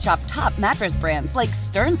 And shop top mattress brands like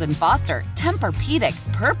Stearns & Foster,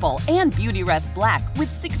 Tempur-Pedic, Purple, and Beautyrest Black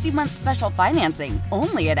with 60-month special financing.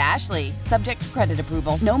 Only at Ashley. Subject to credit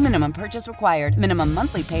approval. No minimum purchase required. Minimum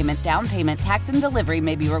monthly payment, down payment, tax, and delivery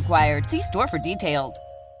may be required. See store for details.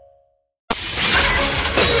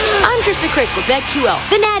 I'm Trista Crick with BetQL.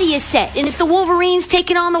 The Natty is set, and it's the Wolverines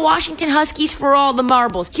taking on the Washington Huskies for all the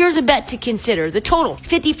marbles. Here's a bet to consider. The total,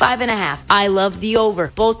 55.5. I love the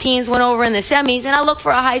over. Both teams went over in the semis, and I look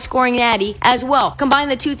for a high-scoring Natty as well.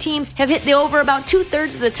 Combined, the two teams have hit the over about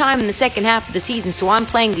 2/3 of the time in the second half of the season, so I'm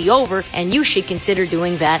playing the over, and you should consider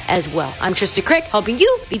doing that as well. I'm Trista Crick, helping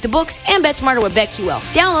you beat the books and bet smarter with BetQL.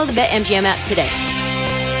 Download the BetMGM app today.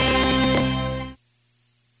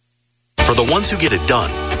 For the ones who get it done,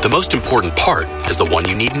 the most important part is the one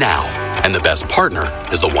you need now. And the best partner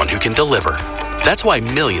is the one who can deliver. That's why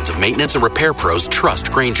millions of maintenance and repair pros trust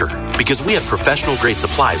Grainger. Because we have professional-grade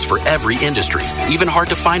supplies for every industry, even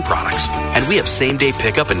hard-to-find products. And we have same-day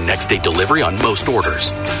pickup and next-day delivery on most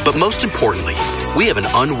orders. But most importantly, we have an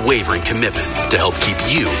unwavering commitment to help keep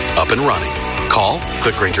you up and running. Call,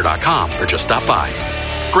 click Grainger.com, or just stop by.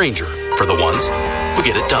 Grainger, for the ones who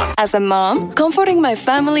get it done. As a mom, comforting my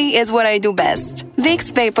family is what I do best.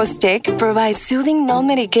 Vicks VapoStick provides soothing,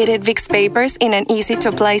 non-medicated Vicks vapors in an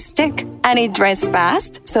easy-to-apply stick. And it dries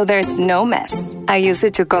fast, so there's no mess. I use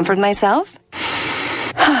it to comfort myself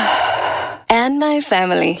and my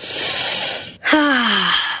family.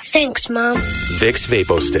 Thanks, Mom. Vicks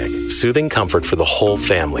VapoStick. Soothing comfort for the whole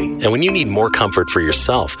family. And when you need more comfort for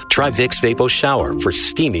yourself, try Vicks Vapo Shower for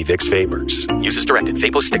steamy Vicks vapors. Use as directed.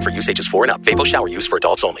 VapoStick for use ages 4 and up. Vapo Shower use for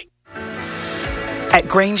adults only. At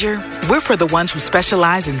Grainger, we're for the ones who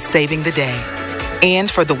specialize in saving the day.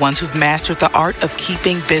 And for the ones who've mastered the art of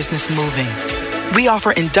keeping business moving. We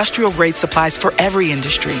offer industrial-grade supplies for every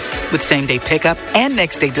industry, with same-day pickup and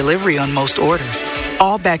next-day delivery on most orders.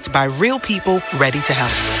 All backed by real people ready to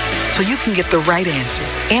help. So you can get the right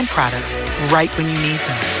answers and products right when you need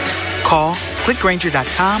them. Call, click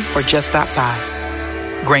Grainger.com, or just stop by.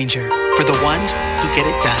 Grainger, for the ones who get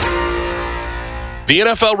it done. The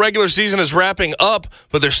NFL regular season is wrapping up,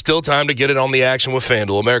 but there's still time to get in on the action with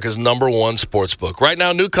FanDuel, America's #1 sportsbook. Right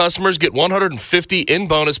now, new customers get $150 in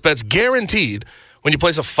bonus bets guaranteed when you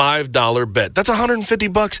place a $5 bet. That's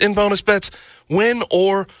 $150 in bonus bets, win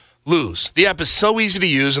or lose. The app is so easy to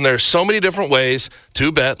use, and there are so many different ways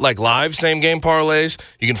to bet, like live same-game parlays.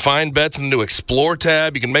 You can find bets in the new Explore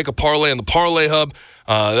tab. You can make a parlay in the Parlay Hub.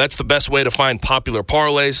 That's the best way to find popular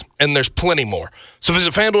parlays, and there's plenty more. So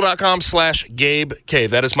visit FanDuel.com/GabeK.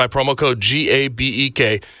 That is my promo code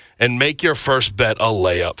GABEK, and make your first bet a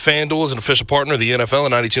layup. FanDuel is an official partner of the NFL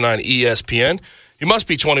and 92.9 ESPN. You must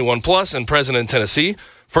be 21 plus and present in Tennessee.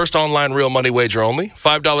 First online real money wager only.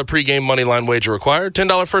 $5 pregame money line wager required.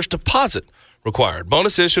 $10 first deposit required.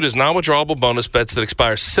 Bonus issued is non-withdrawable bonus bets that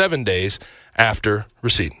expire 7 days after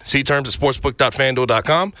receipt. See terms at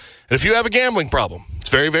sportsbook.fanduel.com. And if you have a gambling problem, it's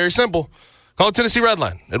very, very simple. Call Tennessee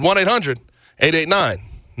Redline at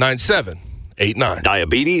 1-800-889-9789.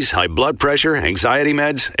 Diabetes, high blood pressure, anxiety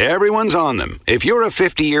meds, everyone's on them. If you're a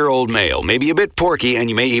 50-year-old male, maybe a bit porky, and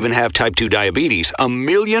you may even have type 2 diabetes, $1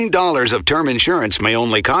 million of term insurance may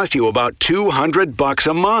only cost you about $200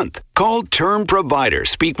 a month. Call Term Provider.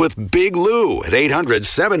 Speak with Big Lou at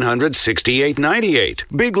 800-700-6898.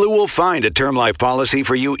 Big Lou will find a term life policy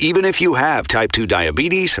for you even if you have type 2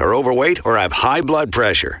 diabetes, are overweight, or have high blood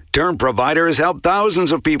pressure. Term Provider has helped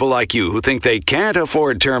thousands of people like you who think they can't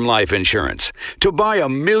afford term life insurance. To buy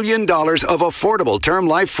 $1 million of affordable term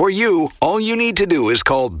life for you, all you need to do is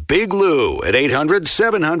call Big Lou at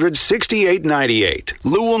 800-700-6898.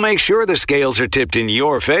 Lou will make sure the scales are tipped in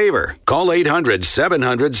your favor. Call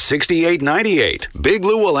 800-700-6898. Big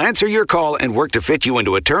Lou will answer your call and work to fit you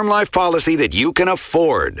into a term life policy that you can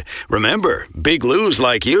afford. Remember, Big Lou's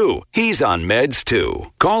like you. He's on meds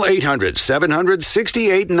too. Call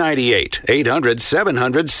 800-700-6898.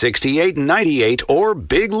 800-700-6898 or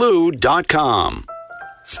biglou.com.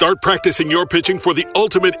 Start practicing your pitching for the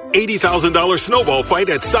ultimate $80,000 snowball fight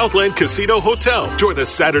at Southland Casino Hotel. Join us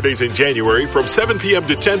Saturdays in January from 7 p.m.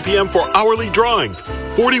 to 10 p.m. for hourly drawings.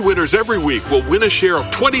 40 winners every week will win a share of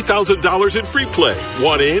 $20,000 in free play.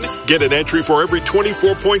 Want in? Get an entry for every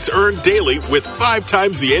 24 points earned daily with 5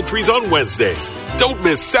 times the entries on Wednesdays. Don't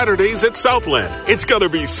miss Saturdays at Southland. It's going to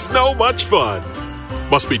be so much fun.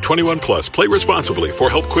 Must be 21 plus. Play responsibly. For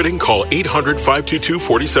help quitting, call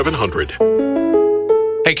 800-522-4700.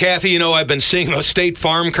 Hey, Kathy, I've been seeing those State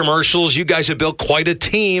Farm commercials. You guys have built quite a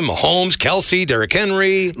team. Mahomes, Kelsey, Derrick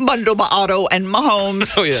Henry. Bundle my auto and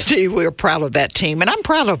Mahomes. Oh, yeah. Steve, we're proud of that team, and I'm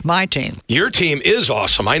proud of my team. Your team is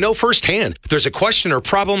awesome. I know firsthand. If there's a question or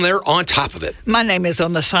problem, they're on top of it. My name is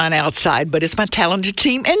on the sign outside, but it's my talented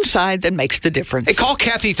team inside that makes the difference. Hey, call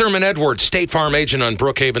Kathy Thurman Edwards, State Farm agent on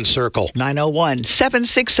Brookhaven Circle.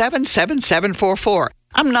 901-767-7744.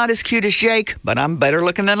 I'm not as cute as Jake, but I'm better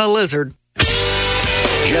looking than a lizard.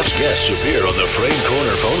 Geoff's guests appear on the Frame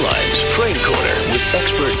Corner phone lines. Frame Corner with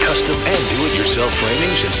expert custom and do-it-yourself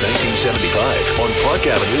framing since 1975 on Park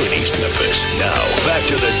Avenue in East Memphis. Now, back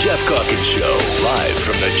to the Geoff Calkins Show, live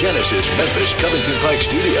from the Genesis Memphis Covington Pike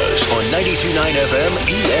Studios on 92.9 FM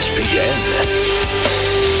ESPN.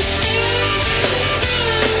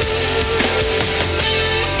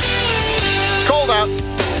 It's cold out.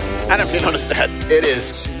 I don't know if you noticed that. It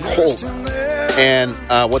is cold out. And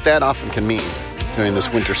what that often can mean during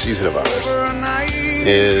this winter season of ours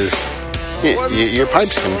is your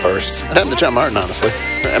pipes can burst. It happened to John Martin, honestly.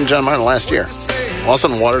 It happened to John Martin last year. All of a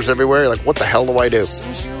sudden, water's everywhere. You're like, what the hell do I do?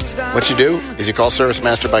 What you do is you call Service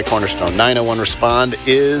Master by Cornerstone. 901-RESPOND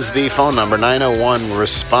is the phone number.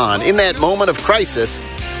 901-RESPOND. In that moment of crisis,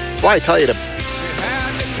 that's why I tell you to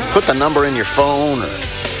put the number in your phone or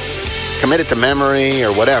commit it to memory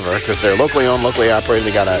or whatever, because they're locally owned, locally operated.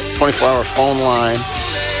 They got a 24-hour phone line.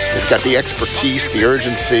 They've got the expertise, the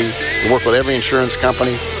urgency. They work with every insurance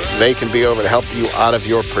company. They can be over to help you out of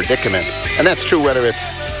your predicament. And that's true whether it's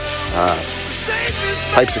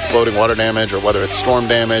pipes exploding, water damage, or whether it's storm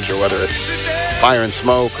damage, or whether it's fire and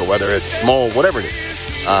smoke, or whether it's mold, whatever it is.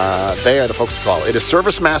 They are the folks to call. It is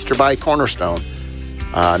Service Master by Cornerstone.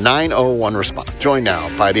 901-RESPOND. Joined now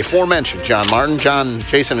by the aforementioned John Martin,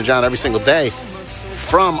 Jason, and John every single day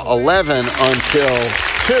from 11 until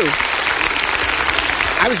 2.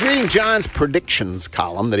 I was reading John's predictions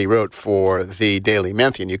column that he wrote for the Daily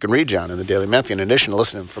Memphian. You can read John in the Daily Memphian in addition to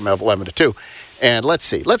listening from 11 to 2. And let's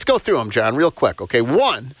see. Let's go through them, John, real quick. Okay,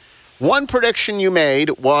 one prediction you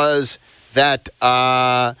made was that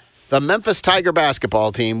the Memphis Tiger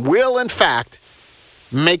basketball team will, in fact,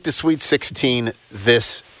 make the Sweet 16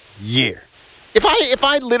 this year. If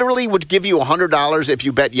I literally would give you $100 if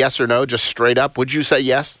you bet yes or no, just straight up, would you say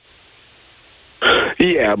yes?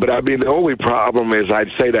 Yeah, but I mean, the only problem is I'd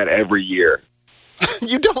say that every year.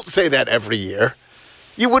 You don't say that every year.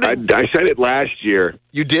 You wouldn't. I said it last year.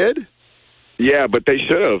 You did? Yeah, but they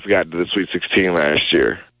should have gotten to the Sweet 16 last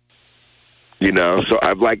year. So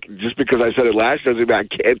I'm like, just because I said it last year, I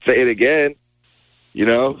can't say it again.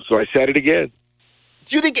 So I said it again.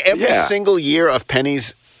 Do you think every single year of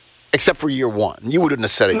pennies, except for year one, you wouldn't have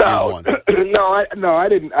said it year one? No, I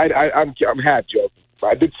didn't. I'm half joking.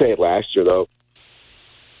 I did say it last year though.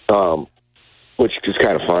 Which is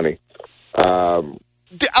kind of funny.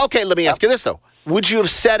 Okay, let me ask you this, though. Would you have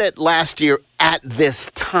said it last year at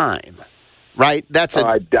this time? Right?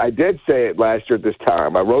 I did say it last year at this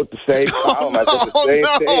time. I wrote the same column. I said the same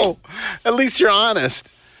thing. At least you're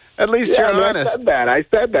honest. At least you're honest. I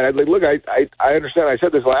said that. I was like, look, I understand. I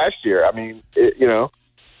said this last year. I mean, I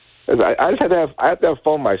just have to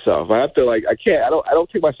phone myself. I have to I can't. I don't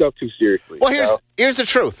take myself too seriously. Well, here's the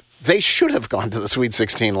truth. They should have gone to the Sweet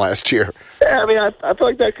 16 last year. Yeah, I mean, I feel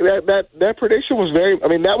like that prediction was very. I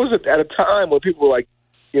mean, that was at a time when people were like,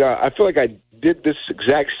 I feel like I did this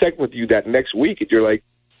exact segment with you that next week, and you're like,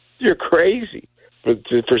 you're crazy for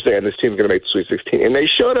saying this team's going to make the Sweet 16, and they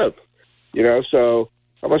should have. So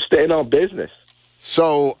I'm going to stay on business.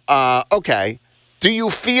 So, okay, do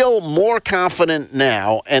you feel more confident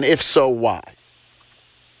now, and if so, why?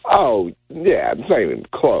 Oh, yeah, it's not even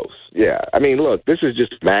close. Yeah, I mean, look, this is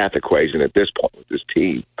just a math equation at this point with this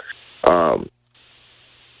team.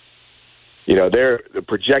 They're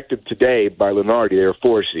projected today by Lunardi. They're a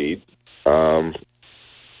 4 seed. They're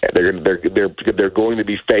going to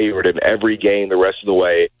be favored in every game the rest of the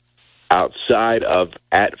way, outside of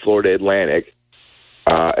at Florida Atlantic.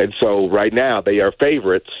 And so right now they are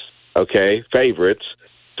favorites to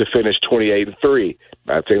finish 28-3.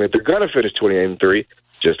 Not saying that they're going to finish 28-3.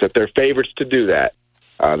 Just that they're favorites to do that.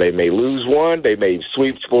 They may lose one. They may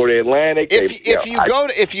sweep Florida Atlantic.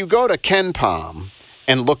 If you go to Ken Palm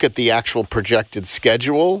and look at the actual projected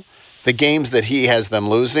schedule, the games that he has them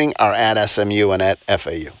losing are at SMU and at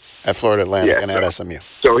FAU, at Florida Atlantic and at SMU.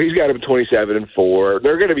 So he's got them 27-4.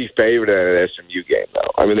 They're going to be favored at an SMU game,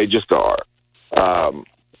 though. I mean, they just are.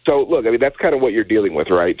 So look, I mean, that's kind of what you're dealing with,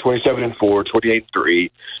 right? 27-4,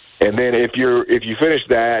 28-3. And then if you finish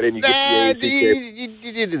that and you get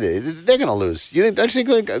they're going to lose. Don't you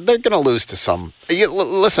think they're going to lose to some?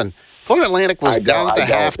 Listen, Florida Atlantic was down at the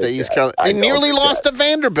half to East Carolina. They nearly lost to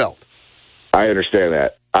Vanderbilt. I understand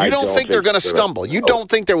that. You don't think they're going to stumble? You don't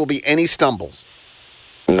think there will be any stumbles?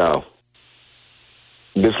 No.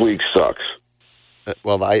 This league sucks.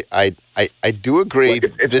 Well, I do agree.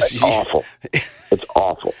 It's awful. It's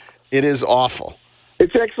awful. It is awful.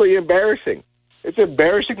 It's actually embarrassing. It's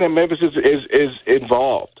embarrassing that Memphis is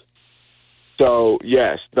involved. So,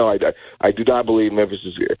 yes, no, I do not believe Memphis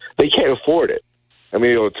is here. They can't afford it. I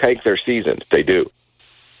mean, it'll tank their season if they do.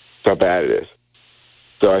 That's how bad it is.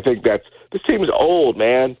 So I think this team is old,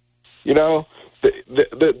 man. You know,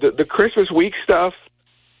 the Christmas week stuff,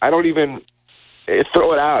 I don't even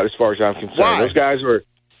throw it out as far as I'm concerned. Why? Those guys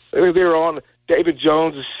they were on. David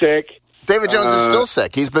Jones is sick. David Jones is still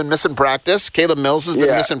sick. He's been missing practice. Caleb Mills has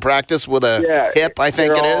been missing practice with a hip, I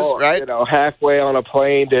think it is, right? You know, halfway on a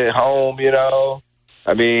plane to home, you know.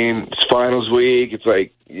 I mean, it's finals week. It's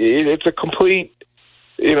like, it's a complete,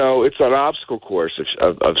 you know, it's an obstacle course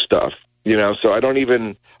of stuff, you know, so I don't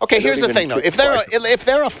even. Okay, here's the thing, though. If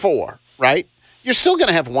they're a 4, right, you're still going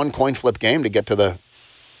to have one coin flip game to get to the.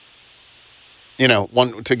 You know,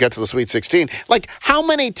 to get to the Sweet 16. Like, how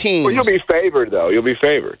many teams? Well, you'll be favored, though. You'll be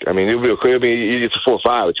favored. I mean, it's a 4-5,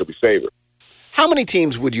 but you'll be favored. How many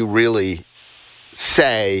teams would you really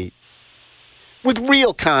say, with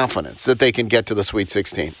real confidence, that they can get to the Sweet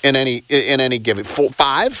 16 in any given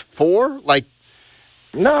 5, 4? Like,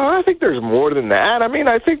 no, I think there's more than that. I mean,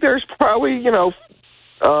 I think there's probably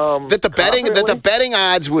that the betting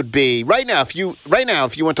odds would be right now. If you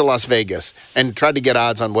went to Las Vegas and tried to get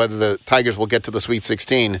odds on whether the Tigers will get to the Sweet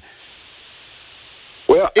 16,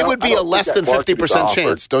 well, it would be a less than 50%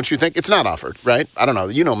 chance, don't you think? It's not offered, right? I don't know.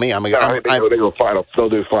 You know me. They'll do Final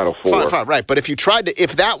 4. Right, but if you tried to,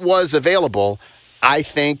 if that was available, I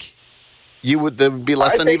think there would be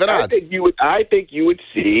less than even odds. I think you would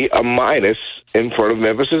see a minus in front of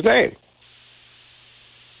Memphis's name.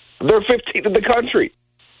 They're 15th in the country.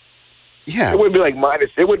 Yeah, it wouldn't be like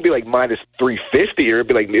minus 350, or it'd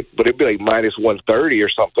be like minus 130 or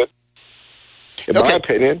something. In my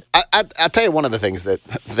opinion, I'll tell you one of the things that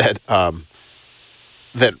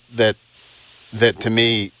to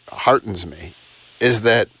me heartens me is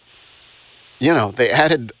that, you know, they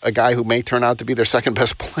added a guy who may turn out to be their second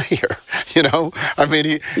best player. You know, I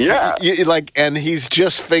mean, and he's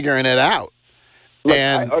just figuring it out.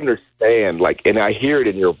 I understand, and I hear it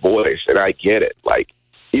in your voice, and I get it. Like,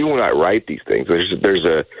 even when I write these things, there's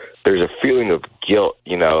a feeling of guilt,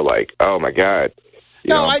 you know, like, oh my God.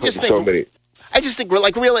 I just think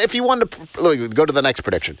really, if you wanted to go to the next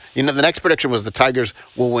prediction, you know, the next prediction was the Tigers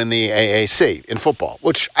will win the AAC in football,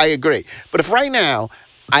 which I agree. But if right now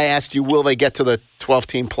I asked you, will they get to the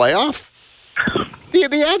 12-team playoff?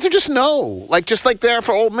 The answer just no, just like they are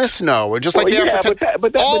for Ole Miss, no, or just like they are for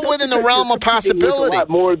all within the realm of possibility. A lot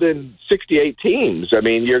more than 68 teams. I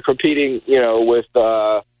mean, you're competing, you know, with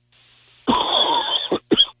I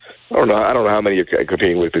don't know how many you're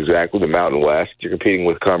competing with exactly. The Mountain West. You're competing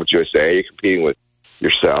with Conference USA. You're competing with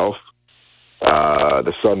yourself,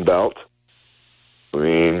 the Sun Belt. I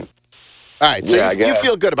mean. All right, so you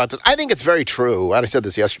feel good about this. I think it's very true, and I said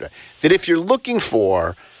this yesterday, that if you're looking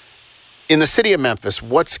for, in the city of Memphis,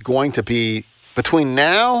 what's going to be between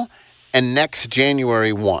now and next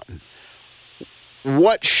January 1,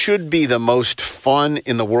 what should be the most fun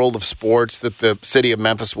in the world of sports that the city of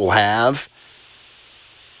Memphis will have?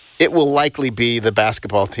 It will likely be the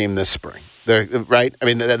basketball team this spring. Right? I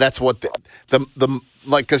mean, that's what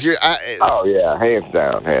because you're. Hands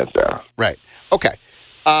down. Right. Okay.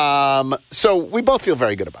 So we both feel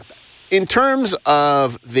very good about that. In terms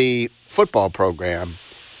of the football program,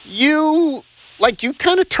 you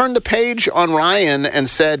kind of turned the page on Ryan and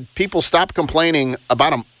said people stop complaining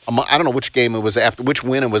about him. I don't know which game it was after, which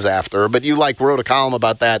win it was after, but you wrote a column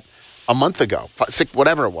about that a month ago,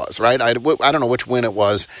 whatever it was, right? I don't know which win it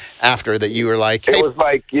was after that you were like, hey. It was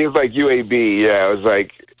like UAB, yeah. It was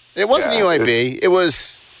like it wasn't UAB. It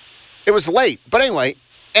was late, but anyway,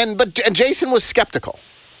 and Jason was skeptical.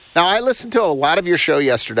 Now I listened to a lot of your show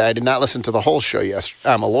yesterday. I did not listen to the whole show yesterday.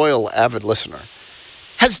 I'm a loyal, avid listener.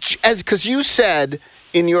 Because you said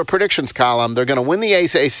in your predictions column they're going to win the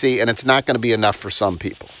AAC and it's not going to be enough for some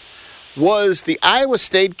people. Was the Iowa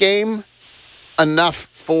State game enough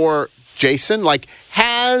for Jason? Like,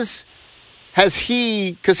 has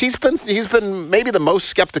he? Because he's been maybe the most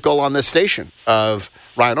skeptical on this station of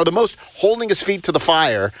Ryan, or the most holding his feet to the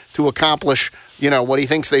fire to accomplish, what he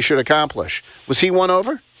thinks they should accomplish. Was he won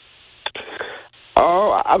over?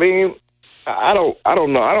 Oh, I mean, I don't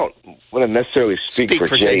know. I don't want to necessarily speak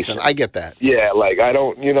for Jason. I get that. Yeah, like I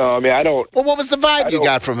don't. I don't. Well, what was the vibe you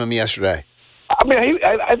got from him yesterday? I mean,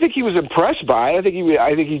 I think he was impressed by it. I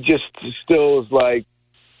think he just still is like,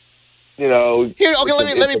 Here, okay,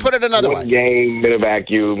 let me put it another way. One game in a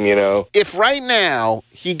vacuum, If right now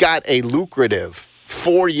he got a lucrative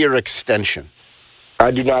 4-year extension,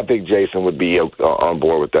 I do not think Jason would be on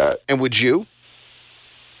board with that. And would you?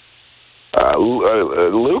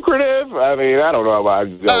 Lucrative? I mean, I don't know about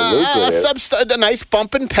lucrative. A nice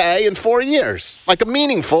bump in pay in 4 years, like a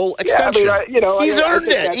meaningful extension. Yeah, I mean, he's earned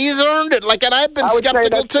it. He's earned it. Like, and I've been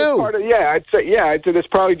skeptical too. I'd say that's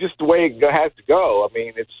probably just the way it has to go. I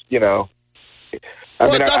mean, it's it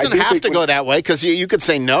doesn't have to go that way because you could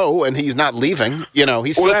say no, and he's not leaving.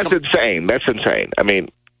 He's still. That's insane. That's insane. I mean,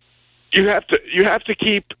 you have to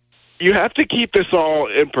keep this all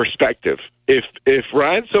in perspective. If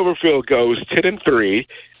Ryan Silverfield goes 10-3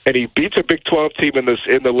 and he beats a Big 12 team in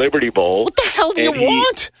the Liberty Bowl, what the hell do you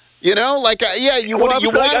want? You want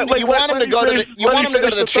him to go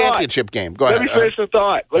to the championship game. Go ahead. Let me finish the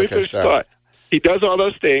thought. He does all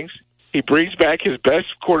those things. He brings back his best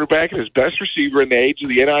quarterback and his best receiver in the age of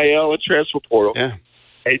the NIL and transfer portal. Yeah.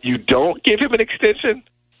 And you don't give him an extension,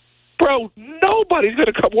 bro, nobody's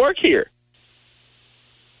going to come work here.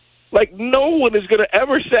 Like, no one is going to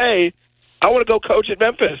ever say, I want to go coach at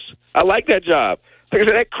Memphis. I like that job. Like I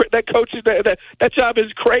said, that coach is that job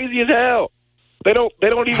is crazy as hell. They don't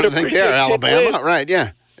even appreciate it. Alabama, right?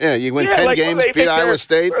 Yeah. You win 10 games, beat Iowa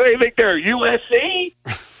State. They think they're USC.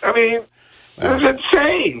 I mean, it's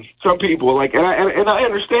insane. Some people and I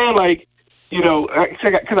understand, because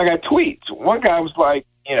I got tweets. One guy was like,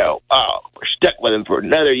 we're stuck with him for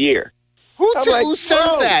another year. Who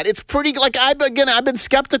says that? It's pretty, I've been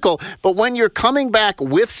skeptical, but when you're coming back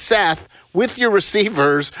with Seth, with your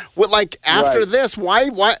receivers, after this, why,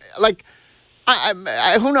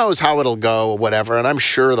 who knows how it'll go or whatever, and I'm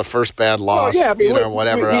sure the first bad loss,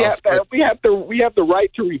 whatever else. We have the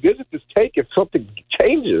right to revisit this take if something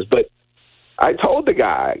changes, but I told the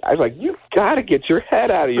guy, I was like, you got to get your head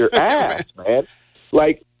out of your ass, man.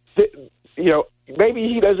 Maybe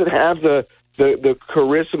he doesn't have the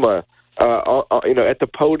charisma, at the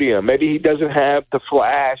podium. Maybe he doesn't have the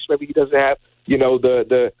flash. Maybe he doesn't have,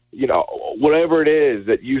 whatever it is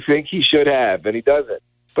that you think he should have, and he doesn't.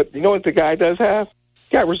 But you know what the guy does have?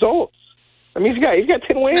 He got results. I mean, he's got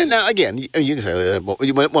 10 wins. Now again, you can say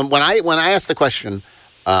when I asked the question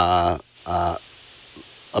a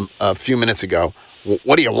few minutes ago,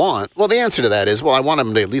 what do you want? Well, the answer to that is, I want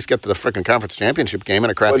him to at least get to the freaking conference championship game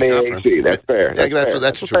in a crappy conference. That's fair.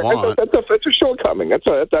 That's what you want. That's a shortcoming. That's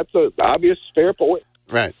an obvious fair point.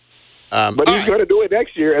 Right. But he's going to do it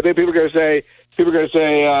next year, and then people are going to say. They're going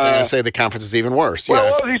to say the conference is even worse.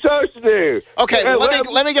 Well, what was he supposed to do? Okay,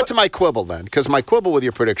 let me get to my quibble then, because my quibble with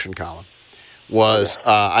your prediction column was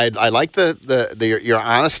I like your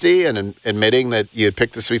honesty and admitting that you had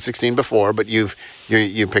picked the Sweet 16 before, but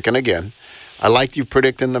you're picking again. I liked you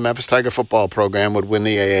predicting the Memphis Tiger football program would win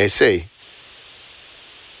the AAC.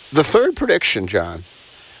 The third prediction, John,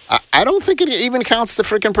 I don't think it even counts the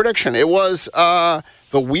freaking prediction. It was the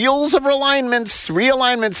wheels of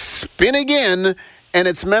realignment spin again, and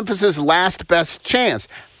it's Memphis's last best chance.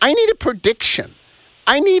 I need a prediction.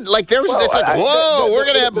 I need, we're going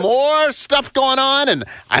to have more stuff going on, and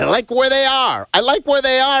I like where they are. I like where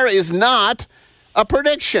they are is not a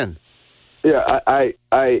prediction. Yeah, I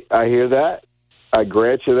hear that. I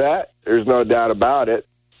grant you that. There's no doubt about it.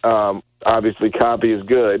 Obviously, copy is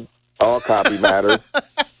good. All copy matters.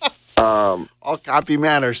 All copy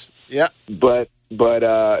matters. Yeah. But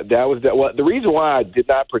that was that. Well, the reason why I did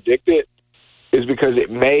not predict it is because it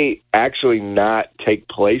may actually not take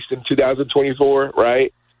place in 2024,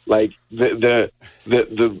 right? Like the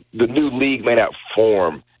new league may not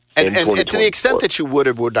form. And to the extent that you would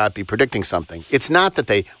or would not be predicting something, it's not that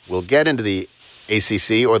they will get into the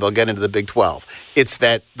ACC or they'll get into the Big 12. It's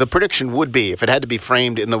that the prediction would be, if it had to be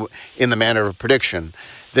framed in the manner of prediction,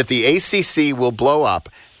 that the ACC will blow up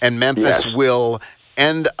and Memphis will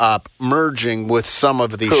end up merging with some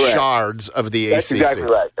of the shards of the ACC. That's exactly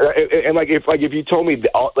right. And if you told me the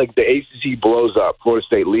ACC blows up, Florida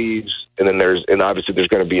State leaves, and then obviously there's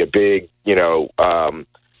going to be a big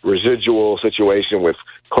residual situation with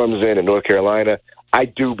Clemson and North Carolina, I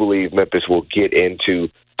do believe Memphis will get into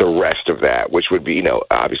the rest of that, which would be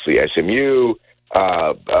obviously SMU.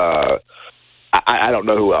 I don't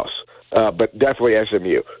know who else. but definitely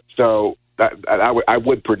SMU. So I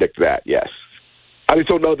would predict that, yes. I just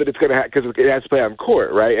don't know that it's going to happen because it has to play on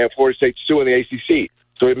court, right? And Florida State's still in the ACC,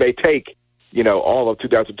 so it may take, all of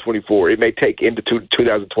 2024. It may take into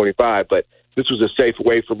 2025, but this was a safe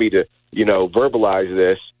way for me to, verbalize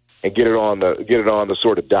this and get it on the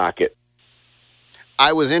sort of docket.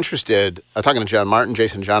 I was interested, talking to John Martin,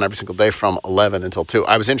 Jason John, every single day from 11 until 2.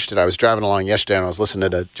 I was interested. I was driving along yesterday, and I was listening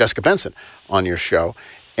to Jessica Benson on your show.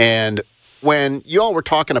 And when you all were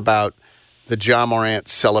talking about the Ja Morant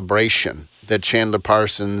celebration that Chandler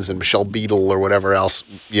Parsons and Michelle Beadle or whatever else,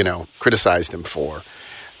 criticized him for,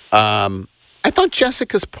 I thought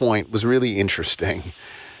Jessica's point was really interesting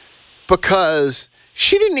because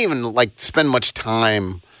she didn't even, spend much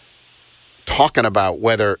time talking about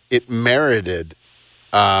whether it merited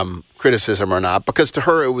criticism or not, because to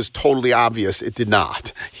her it was totally obvious it did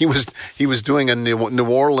not. He was doing a New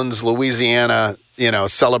Orleans, Louisiana,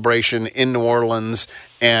 celebration in New Orleans,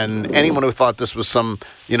 and anyone who thought this was some,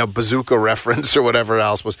 bazooka reference or whatever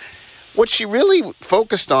else was. What she really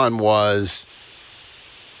focused on was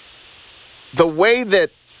the way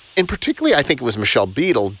that, and particularly I think it was Michelle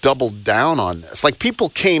Beadle, doubled down on this. People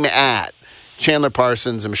came at Chandler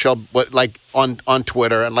Parsons and Michelle, on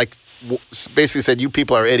Twitter, and basically said, "You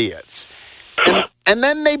people are idiots," and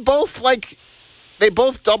then they both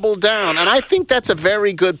doubled down, and I think that's a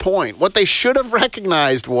very good point. What they should have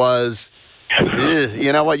recognized was,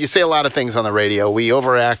 you know what? You say a lot of things on the radio. We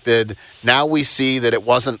overacted. Now we see that it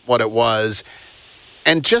wasn't what it was,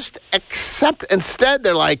 and just accept. Instead,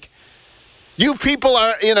 they're like, "You people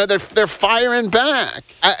are," they're firing back.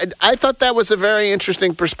 I thought that was a very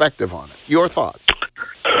interesting perspective on it. Your thoughts?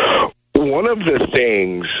 One of the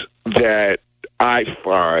things that I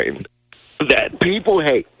find that people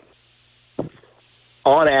hate,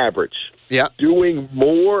 on average, doing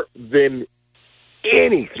more than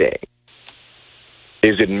anything,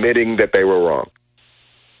 is admitting that they were wrong.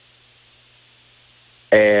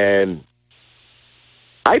 And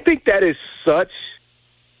I think that is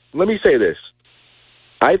let me say this.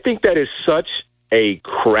 I think that is such a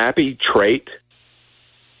crappy trait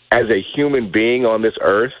as a human being on this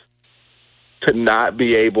earth, to not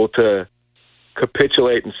be able to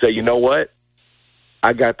capitulate and say, you know what?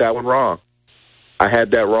 I got that one wrong. I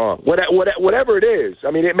had that wrong. Whatever it is.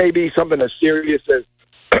 I mean, it may be something as serious as,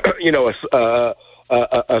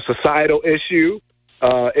 a societal issue.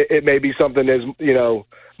 It may be something as,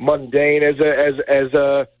 mundane as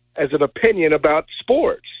an opinion about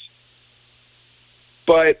sports.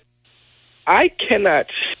 But I cannot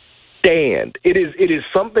stand. It is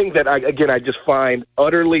something that I just find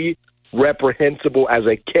utterly reprehensible as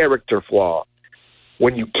a character flaw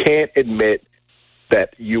when you can't admit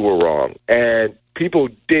that you were wrong. And people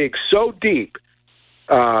dig so deep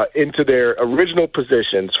into their original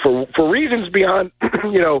positions for reasons beyond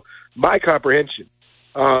my comprehension.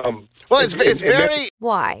 It's very...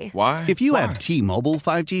 Why? If you have T-Mobile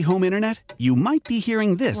 5G home internet, you might be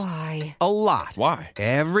hearing this a lot. Why?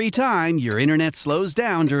 Every time your internet slows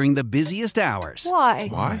down during the busiest hours.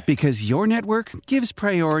 Why? Because your network gives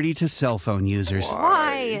priority to cell phone users.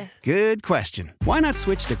 Why? Good question. Why not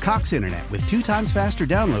switch to Cox Internet with 2 times faster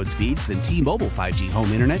download speeds than T-Mobile 5G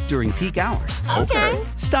home internet during peak hours? Okay.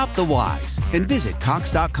 Stop the whys and visit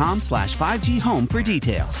cox.com/5G home for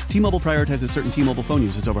details. T-Mobile prioritizes certain T-Mobile phone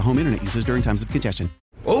users over home internet users during times of congestion.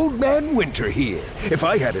 Old Man Winter here. If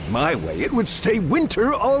I had it my way, it would stay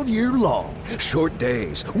winter all year long. Short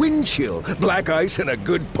days, wind chill, black ice, and a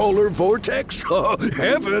good polar vortex. Oh,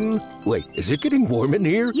 heaven. Wait, is it getting warm in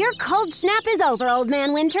here? Your cold snap is over, Old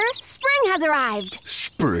Man Winter. Spring has arrived.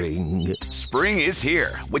 Spring. Spring is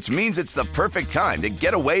here, which means it's the perfect time to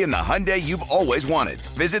get away in the Hyundai you've always wanted.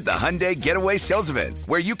 Visit the Hyundai Getaway Sales Event,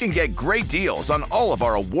 where you can get great deals on all of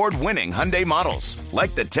our award-winning Hyundai models,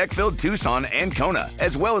 like the tech-filled Tucson and Kona,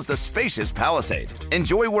 as well as the spacious Palisade.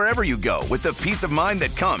 Enjoy wherever you go with the peace of mind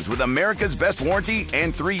that comes with America's best warranty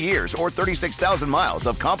and 3 years or 36,000 miles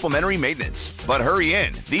of complimentary maintenance. But hurry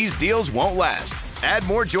in, these deals won't last. Add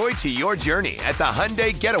more joy to your journey at the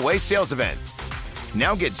Hyundai Getaway Sales Event.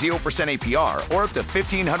 Now get 0% APR or up to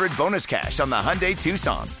 $1,500 bonus cash on the Hyundai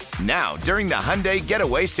Tucson. Now, during the Hyundai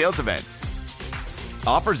Getaway Sales Event.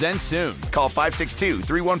 Offers end soon. Call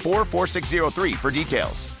 562-314-4603 for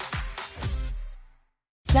details.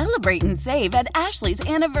 Celebrate and save at Ashley's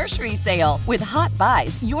Anniversary Sale. With Hot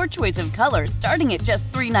Buys, your choice of colors starting at just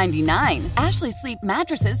 $3.99. Ashley Sleep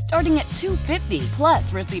mattresses starting at $2.50. Plus,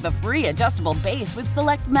 receive a free adjustable base with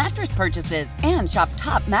select mattress purchases. And shop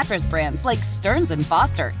top mattress brands like Stearns &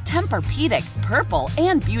 Foster, Tempur-Pedic, Purple,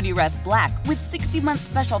 and Beautyrest Black with 60-month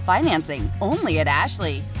special financing. Only at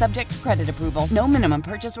Ashley. Subject to credit approval. No minimum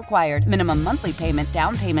purchase required. Minimum monthly payment,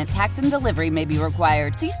 down payment, tax, and delivery may be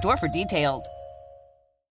required. See store for details.